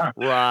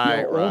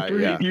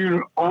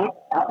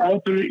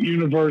 alternate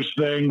universe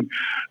thing,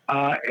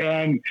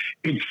 and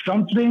it's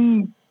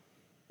something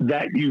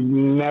that you've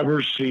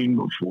never seen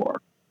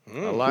before.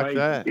 I like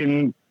that.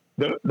 In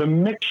the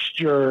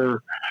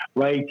mixture,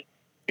 like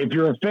if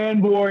you're a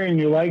fanboy and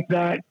you like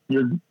that,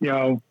 you're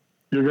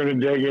gonna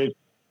dig it.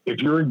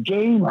 If you're a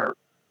gamer,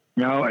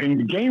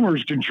 and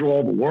gamers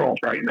control the world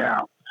right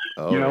now.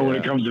 When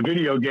it comes to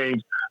video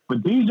games,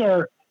 but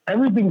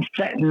everything's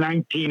set in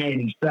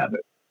 1987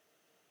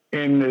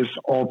 in this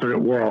alternate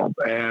world.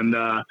 And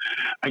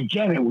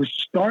again, it was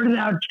started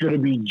out going to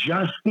be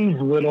just these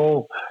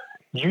little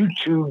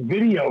YouTube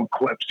video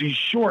clips, these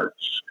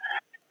shorts,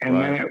 and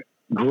then it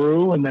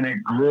grew, and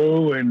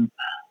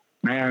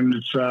man,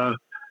 it's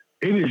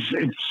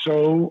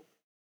so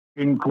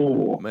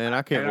cool. Man,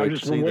 I can't wait to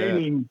see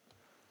that.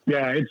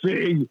 Yeah,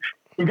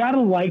 you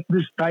gotta like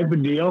this type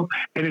of deal,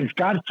 and it's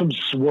got some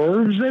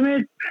swerves in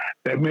it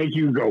that make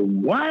you go,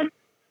 "What?"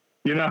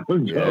 Yeah.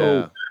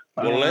 So,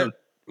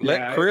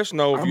 let Chris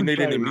know if you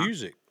need any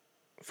music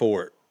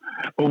for it.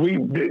 Well,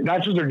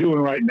 that's what they're doing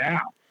right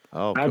now.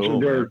 Oh, that's cool,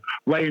 what they're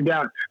laying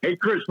down. Hey,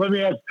 Chris, let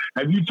me ask: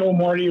 have you told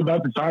Marty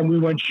about the time we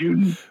went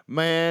shooting?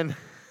 Man,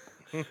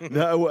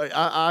 no,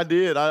 I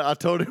did. I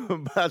told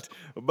him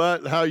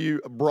about how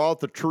you brought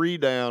the tree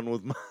down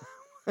with my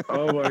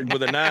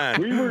with a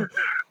 9. We were.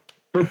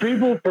 For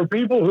people who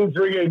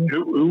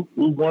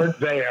weren't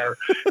there,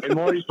 and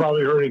Marty's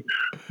probably heard it,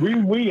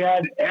 we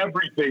had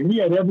everything. We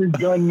had every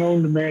gun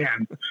known to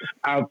man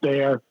out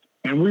there,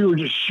 and we were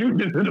just shooting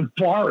it in the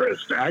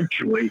forest,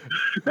 actually.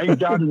 Thank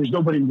God there was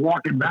nobody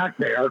walking back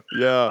there.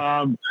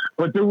 Yeah.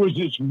 But there was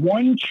this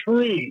one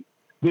tree,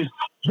 this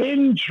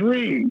thin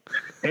tree,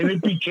 and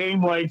it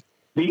became like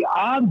the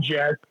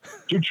object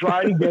to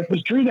try to get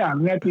this tree down.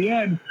 And at the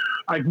end,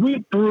 like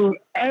we threw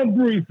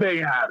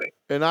everything at it.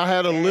 And I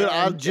had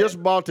I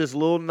just bought this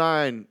little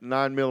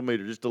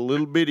 9mm, just a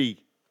little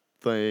bitty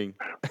thing.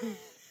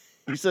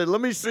 He said,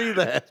 "Let me see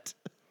that."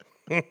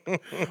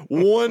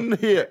 One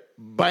hit,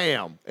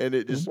 bam, and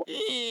it just.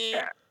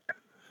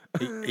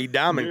 He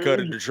diamond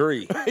cutted the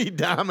tree. He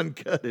diamond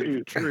cutted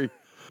the tree.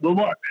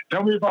 Lamar,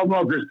 tell me if I'm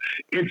wrong, Chris.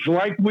 It's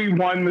like we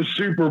won the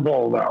Super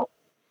Bowl, though.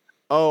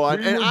 Oh,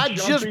 We and were I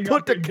just jumping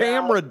put up the and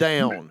camera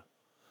down.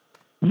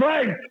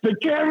 Right, the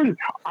camera.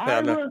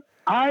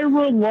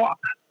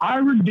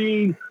 Ira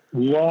Dean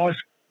lost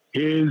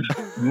his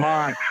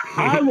mind.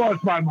 I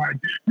lost my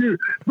mind. Dude,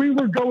 we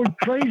were going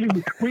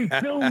crazy. We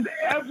filmed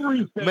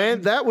everything.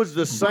 Man, that was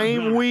the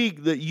same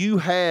week that you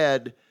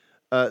had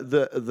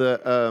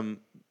the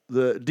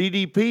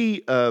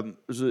DDP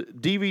was a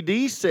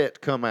DVD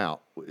set come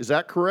out. Is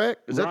that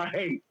correct?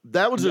 Right.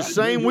 That was the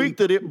same week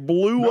that it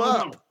blew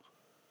up.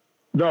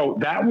 No,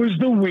 that was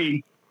the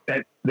week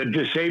that the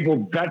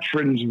disabled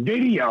veterans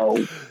video.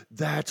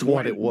 That's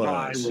what it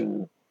was.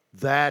 Viral.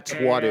 That's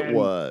what it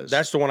was.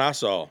 That's the one I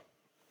saw.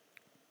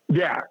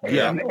 Yeah.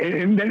 Yeah.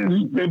 And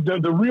then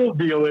the real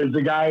deal is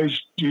the guy's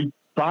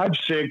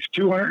 5'6",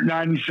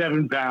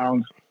 297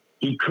 pounds.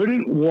 He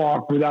couldn't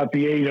walk without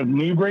the aid of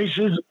knee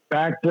braces,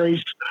 back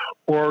brace,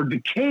 or the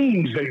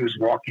canes that he was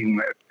walking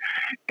with.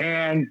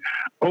 And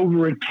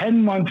over a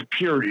 10-month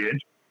period,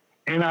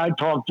 and I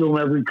talked to him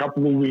every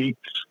couple of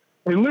weeks,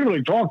 and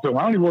literally talked to him.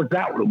 I only worked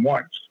out with him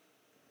once,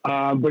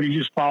 but he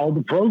just followed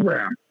the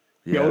program.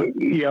 Yeah.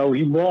 You know,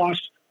 he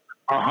lost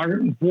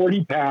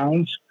 140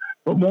 pounds,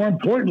 but more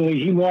importantly,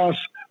 he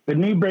lost the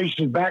knee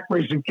braces, back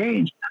brace, and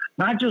canes,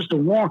 not just to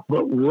walk,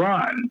 but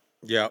run.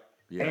 Yep.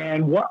 Yeah.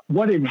 And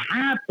what had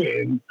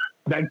happened,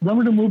 that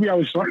remember the movie I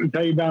was starting to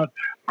tell you about?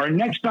 Our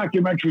next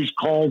documentary is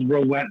called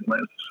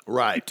Relentless.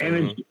 Right.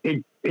 And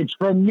it's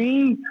for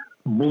me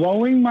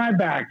blowing my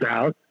back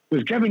out,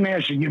 because Kevin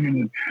Nash had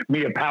given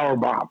me a power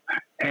bomb.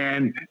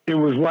 And it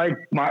was like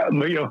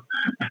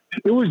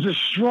it was the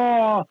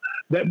straw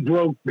that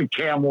broke the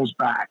camel's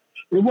back.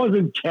 It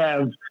wasn't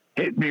Kev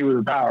hit me with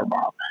a power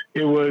bomb.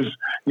 It was,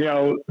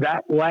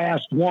 that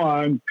last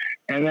one.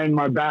 And then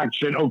my back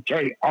said,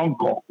 "Okay,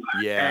 uncle."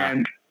 Yeah.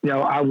 And,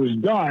 I was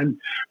done.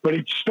 But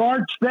it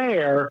starts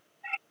there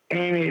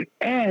and it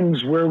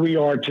ends where we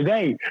are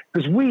today,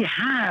 because we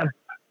have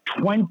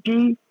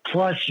 20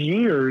 plus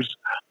years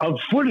of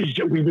footage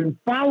that we've been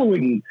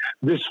following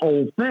this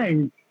whole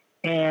thing.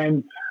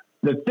 And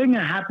the thing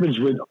that happens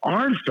with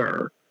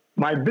Arthur,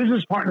 my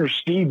business partner,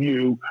 Steve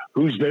Yu,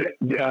 who's the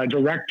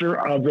director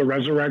of the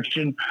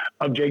resurrection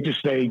of Jake the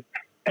Snake,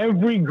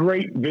 every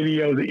great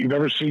video that you've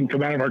ever seen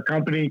come out of our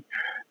company,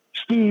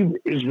 Steve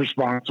is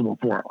responsible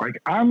for it. Like,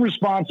 I'm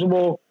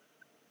responsible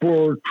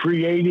for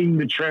creating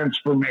the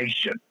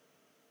transformation.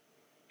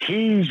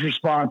 He's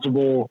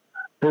responsible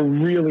for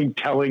really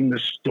telling the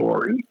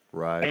story,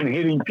 right, and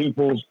hitting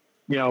people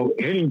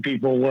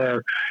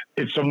where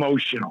it's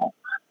emotional.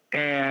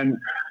 And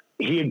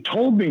he had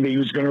told me that he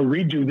was going to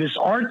redo this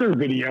Arthur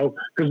video,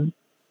 because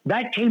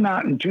that came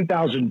out in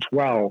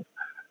 2012.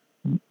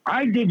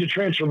 I did the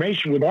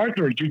transformation with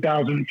Arthur in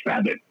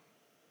 2007.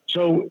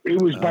 So it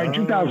was by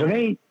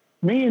 2008,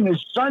 me and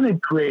his son had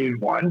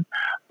created one,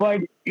 but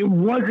it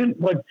wasn't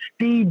what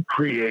Steve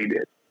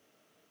created.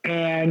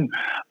 And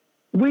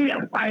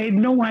I had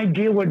no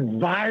idea what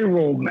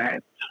viral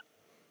meant.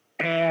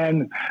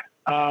 And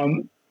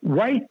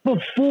right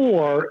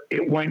before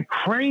it went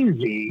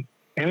crazy,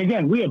 and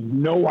again, we have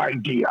no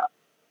idea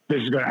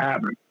this is going to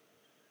happen,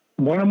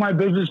 one of my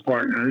business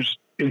partners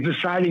is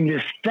deciding to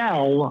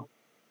sell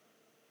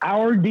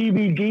our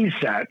DVD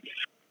sets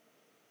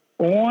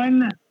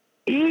on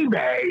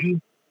eBay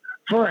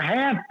for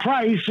half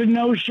price and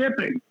no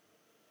shipping.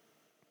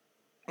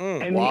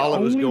 And while it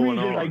was going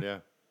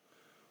on,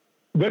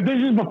 But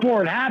this is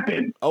before it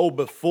happened. Oh,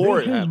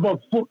 before it happened.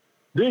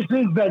 This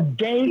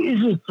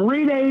is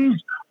 3 days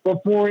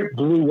before it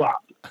blew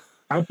up.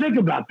 Now think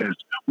about this.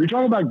 We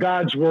talked about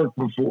God's work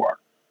before,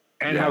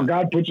 and how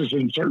God puts us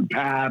in a certain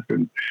path.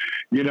 And,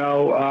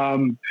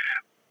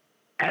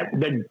 at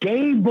the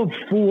day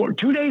before,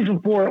 2 days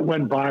before it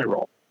went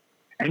viral,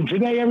 and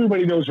today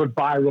everybody knows what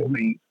viral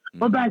means.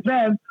 But back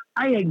then,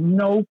 I had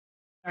no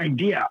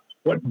idea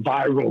what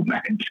viral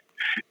meant.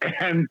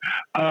 And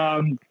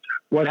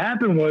what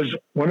happened was,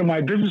 one of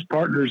my business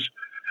partners,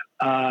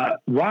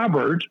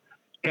 Robert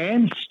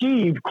and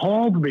Steve,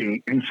 called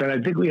me and said,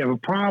 "I think we have a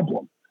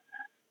problem."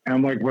 And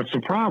I'm like, "What's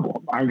the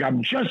problem?"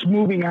 I'm just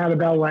moving out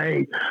of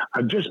LA.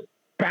 I've just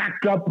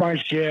backed up my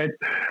shit.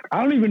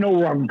 I don't even know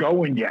where I'm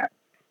going yet,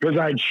 because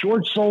I had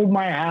short sold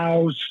my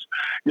house.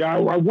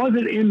 I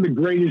wasn't in the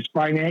greatest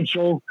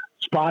financial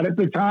spot at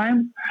the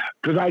time,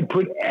 because I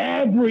put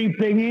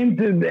everything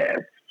into this.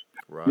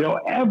 Right.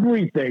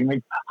 Everything,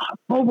 like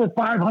over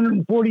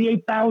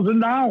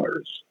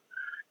 $548,000.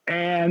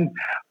 And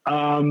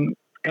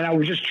I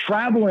was just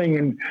traveling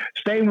and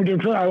staying with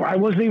different. I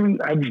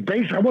wasn't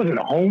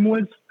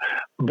homeless,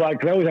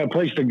 but I always had a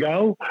place to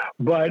go.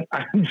 But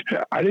I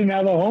didn't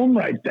have a home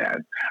right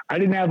then. I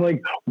didn't have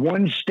like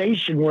one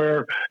station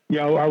where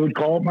I would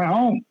call it my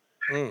home.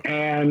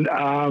 And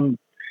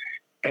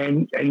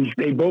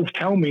they both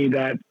tell me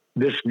that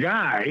this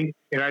guy,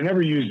 and I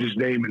never used his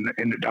name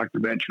in the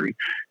documentary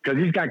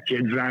because he's got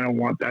kids, and I don't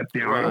want that. I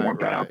don't want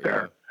that out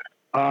there.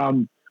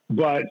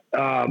 But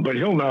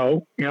he'll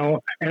know,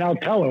 and I'll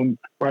tell him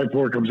right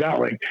before it comes out.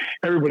 Like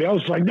everybody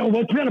else, is like, no,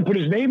 let's not put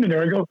his name in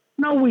there. I go,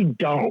 no, we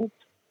don't.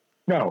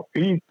 No,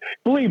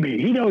 believe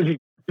me, he knows he's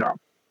dumb,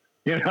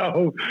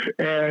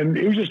 and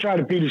he was just trying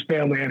to feed his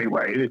family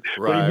anyway.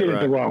 But he did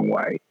it the wrong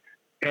way.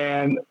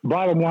 And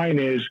bottom line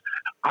is,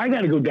 I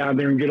got to go down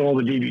there and get all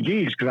the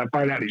DVDs because I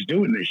find out he's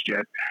doing this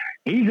shit.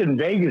 He's in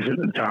Vegas at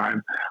the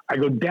time. I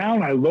go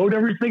down, I load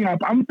everything up.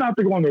 I'm about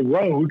to go on the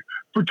road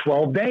for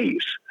 12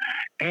 days.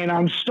 And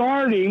I'm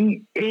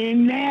starting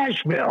in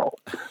Nashville.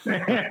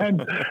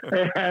 and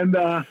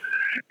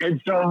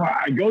so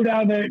I go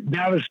down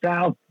to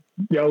South,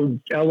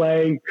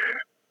 LA,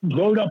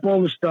 load up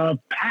all the stuff,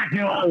 pack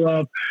it all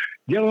up,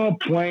 get on a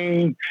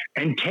plane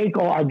and take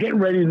off. I'm getting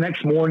ready the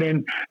next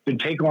morning to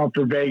take off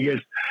for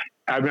Vegas.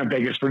 I'm not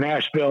Vegas, for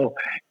Nashville.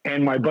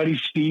 And my buddy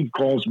Steve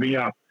calls me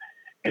up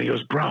and he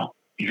goes, bro,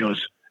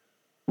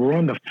 we're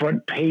on the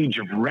front page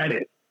of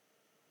Reddit.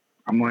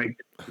 I'm like,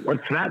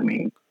 what's that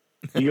mean?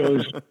 He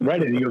goes,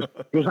 Reddit. He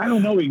goes, I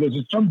don't know. He goes,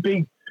 it's some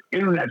big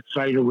internet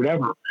site or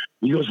whatever.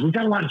 He goes, we've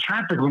got a lot of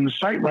traffic on the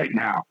site right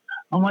now.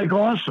 I'm like,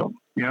 awesome.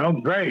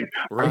 Great.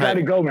 Right. I got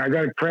to go, man. I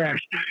got to crash.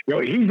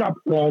 He's up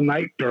all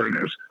night during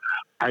this.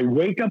 I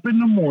wake up in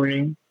the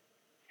morning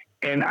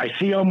and I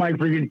see all my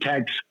freaking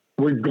texts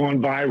were going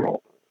viral.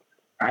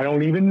 I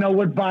don't even know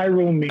what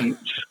viral means.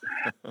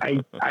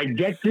 I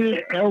get to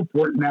the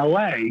airport in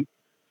LA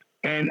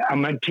and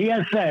I'm at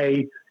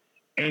TSA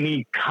and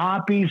he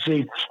copies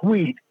a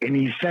tweet and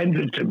he sends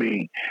it to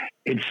me.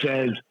 It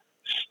says,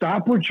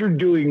 stop what you're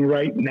doing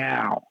right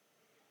now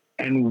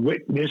and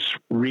witness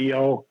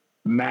real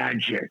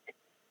magic.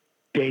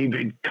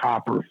 David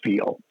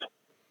Copperfield.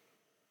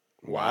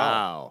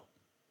 Wow.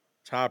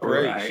 Top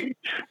race. Right.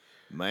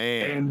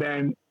 Man. And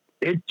then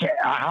I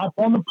hop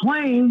on the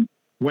plane.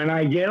 When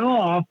I get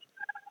off,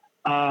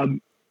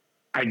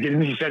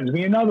 he sends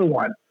me another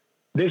one.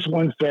 This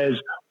one says,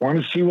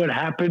 want to see what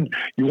happened?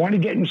 You want to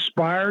get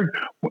inspired?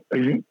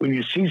 When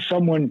you see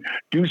someone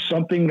do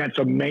something that's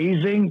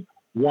amazing,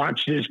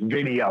 watch this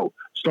video.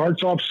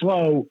 Starts off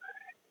slow,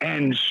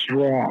 ends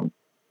strong.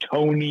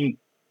 Tony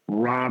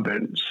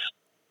Robbins.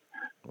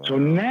 Wow. So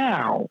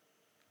now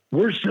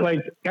we're still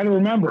like, got to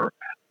remember,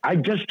 I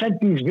just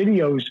sent these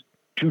videos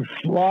to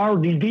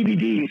Florida, these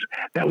DVDs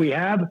that we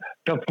have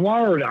to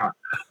Florida,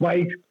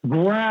 like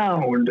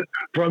ground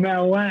from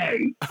LA.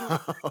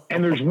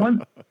 And there's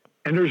one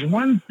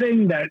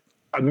thing that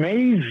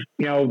amazed,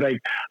 like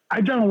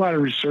I've done a lot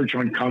of research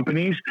on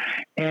companies,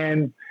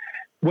 and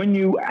when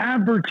you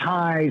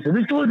advertise, and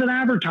this wasn't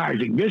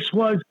advertising, this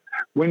was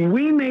when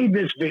we made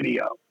this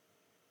video,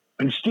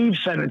 and Steve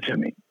sent it to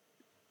me.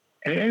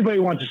 And anybody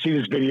who wants to see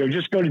this video,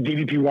 just go to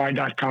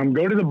ddpy.com,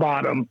 go to the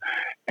bottom,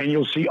 and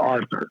you'll see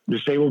Arthur,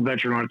 disabled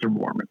veteran Arthur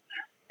Borman.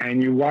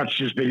 And you watch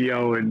this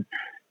video, and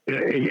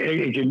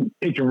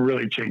it can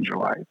really change your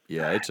life.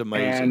 Yeah, it's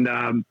amazing.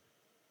 And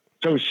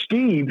so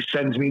Steve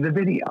sends me the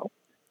video.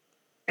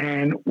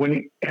 And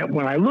when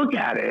I look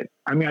at it,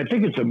 I mean, I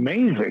think it's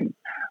amazing.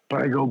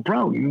 But I go,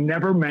 bro, you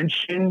never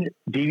mentioned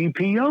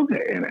DDP yoga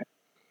in it.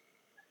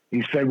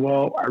 He said,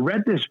 well, I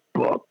read this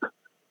book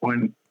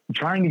on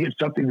trying to get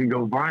something to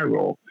go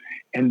viral.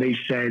 And they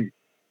said,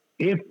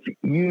 if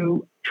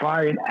you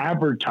try and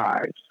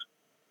advertise,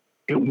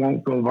 it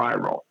won't go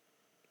viral.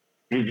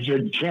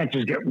 Your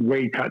chances get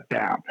way cut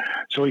down.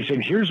 So he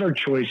said, here's our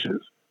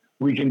choices.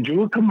 We can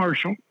do a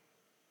commercial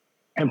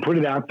and put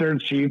it out there and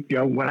see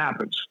what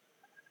happens.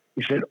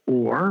 He said,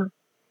 or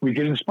we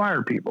can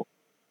inspire people.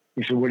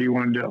 He said, what do you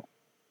want to do?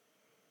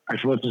 I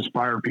said, let's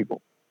inspire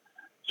people.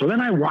 So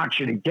then I watch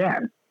it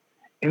again.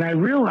 And I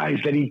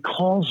realized that he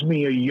calls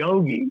me a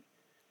yogi.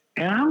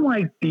 And I'm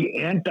like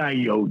the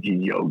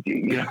anti-yogi.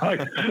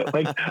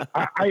 Like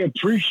I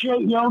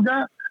appreciate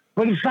yoga,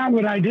 but it's not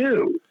what I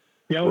do.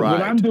 Right.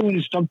 What I'm doing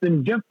is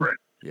something different.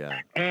 Yeah.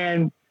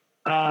 And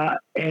I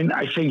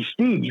say,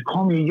 Steve, you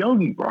call me a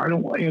yogi, bro. I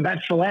don't,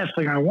 that's the last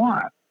thing I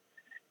want.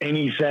 And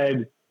he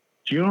said,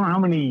 do you know how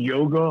many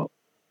yoga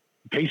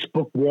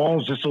Facebook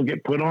walls this will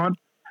get put on?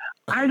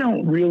 I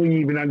don't really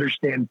even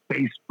understand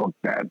Facebook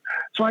then.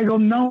 So I go,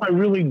 no, I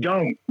really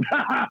don't.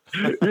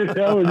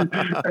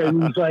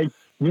 And he's like,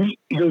 he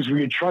goes, will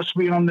you trust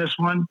me on this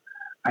one?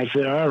 I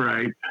said, all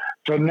right.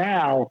 So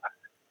now,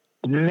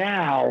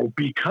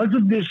 because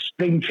of this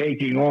thing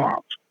taking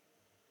off,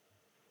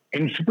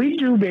 and we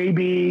do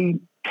maybe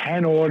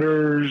 10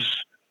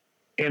 orders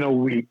in a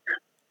week,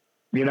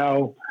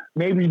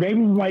 maybe we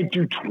might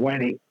do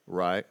 20.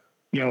 Right.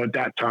 At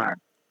that time.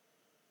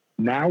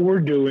 Now we're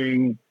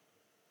doing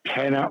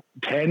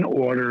 10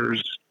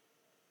 orders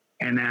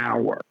an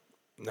hour.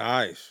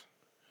 Nice.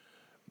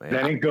 Man,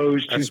 Then it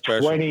goes to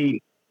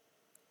 20.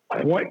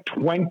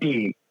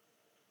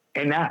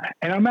 And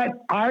I'm at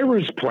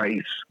Ira's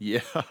place.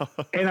 Yeah.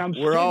 And I'm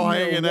We're all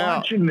sitting there hanging out.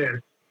 watching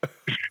this.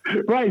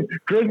 Right,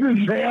 Chris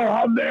is there,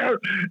 I'm there,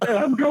 and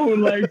I'm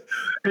going like,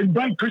 and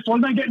like, Chris,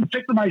 wasn't I getting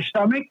sick to my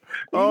stomach?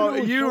 Oh,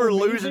 you were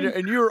losing it,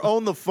 and you were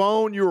on the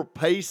phone. You were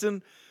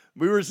pacing.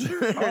 We were,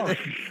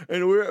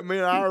 and me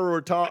and Ira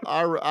were talking.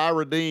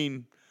 Ira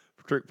Dean,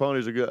 Trick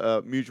Pony's a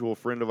good mutual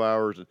friend of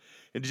ours,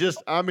 and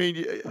just, I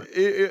mean,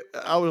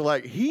 I was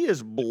like, he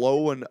is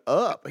blowing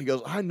up. He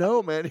goes, I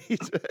know, man.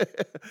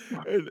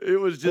 And it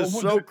was just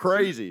so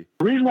crazy.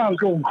 The reason why I was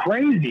going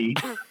crazy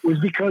was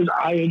because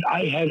I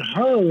had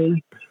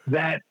heard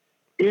that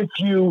if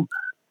you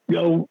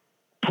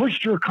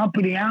push your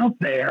company out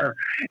there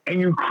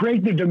and you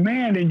create the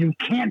demand and you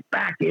can't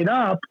back it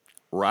up,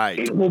 right,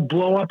 it will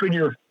blow up in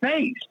your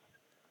face.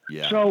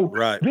 Yeah. So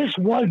this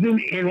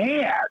wasn't an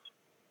ad.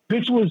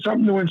 This was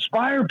something to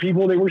inspire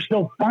people. They were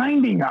still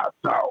finding us,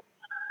 though.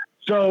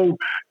 So,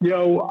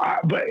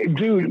 but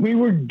dude,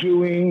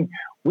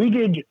 we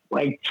did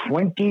like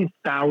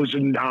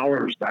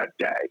 $20,000 that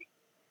day.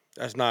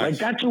 That's nice. Like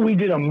that's what we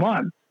did a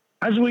month.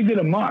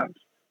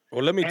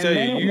 Well, let me tell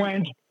you,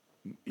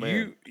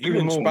 you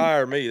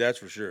inspire me. That's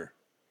for sure.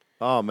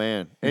 Oh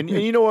man, and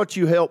you know what?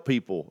 You help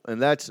people, and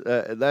that's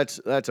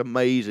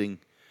amazing.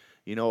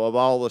 Of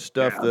all the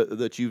stuff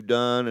that you've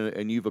done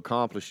and you've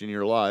accomplished in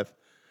your life,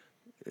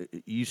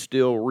 you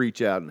still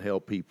reach out and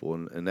help people,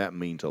 and that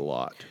means a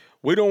lot.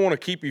 We don't want to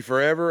keep you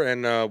forever,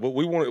 and but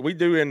we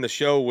do end the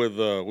show with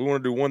we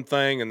want to do one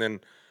thing, and then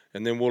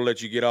we'll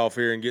let you get off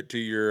here and get to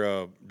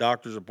your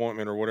doctor's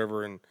appointment or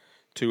whatever in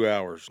 2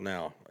 hours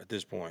now at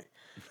this point.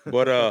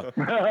 But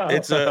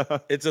it's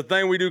a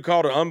thing we do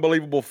called an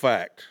unbelievable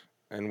fact,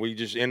 and we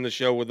just end the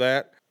show with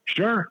that.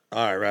 Sure.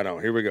 All right, right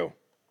on. Here we go.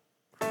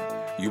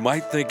 You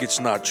might think it's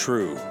not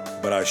true,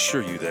 but I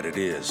assure you that it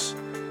is.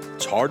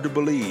 It's hard to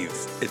believe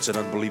it's an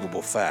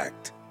unbelievable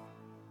fact.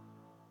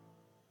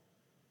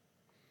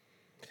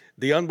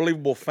 The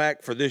unbelievable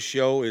fact for this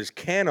show is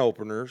can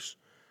openers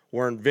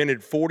were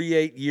invented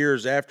 48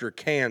 years after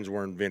cans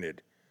were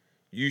invented.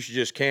 You should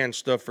just can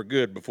stuff for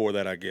good before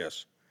that, I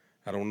guess.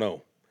 I don't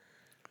know.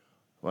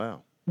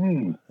 Wow.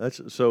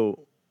 That's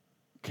so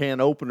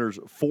can openers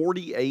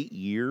 48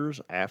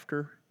 years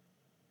after?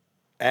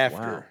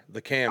 After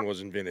the can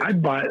was invented.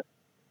 I'd buy it.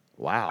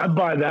 Wow. I'd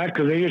buy that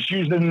because they just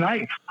used a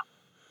knife.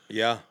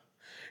 Yeah.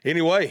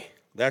 Anyway,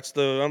 that's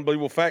the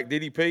unbelievable fact.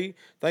 DDP,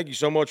 thank you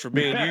so much for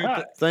being you.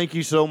 Thank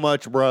you so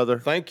much, brother.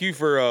 Thank you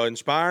for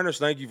inspiring us.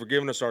 Thank you for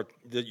giving us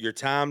your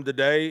time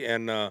today.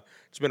 And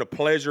it's been a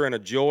pleasure and a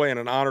joy and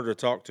an honor to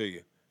talk to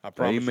you. I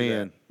promise you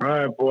that. All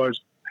right, boys.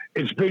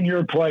 It's been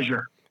your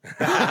pleasure.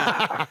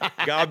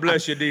 God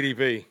bless you,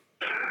 DDP.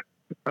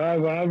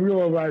 I'm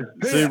going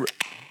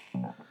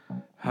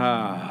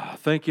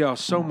Thank y'all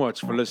so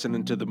much for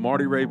listening to the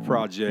Marty Ray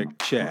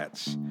Project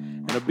Chats.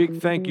 And a big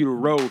thank you to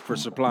Rode for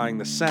supplying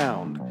the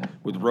sound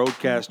with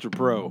Rodecaster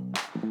Pro.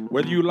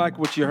 Whether you like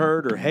what you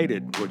heard or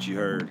hated what you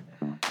heard,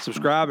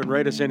 subscribe and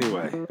rate us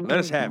anyway. Let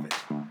us have it.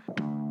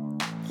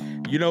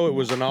 It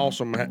was an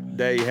awesome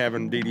day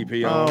having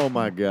DDP on. Oh,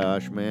 my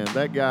gosh, man.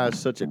 That guy is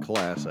such a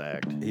class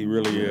act. He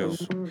really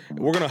is.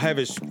 We're going to have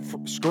his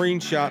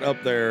screenshot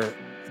up there,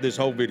 this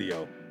whole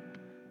video.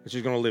 It's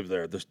just going to live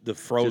there, the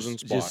frozen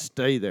spot. Just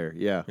stay there,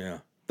 yeah. Yeah.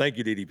 Thank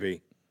you,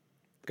 DDP.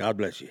 God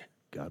bless you.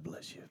 God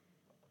bless you.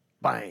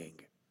 Bang.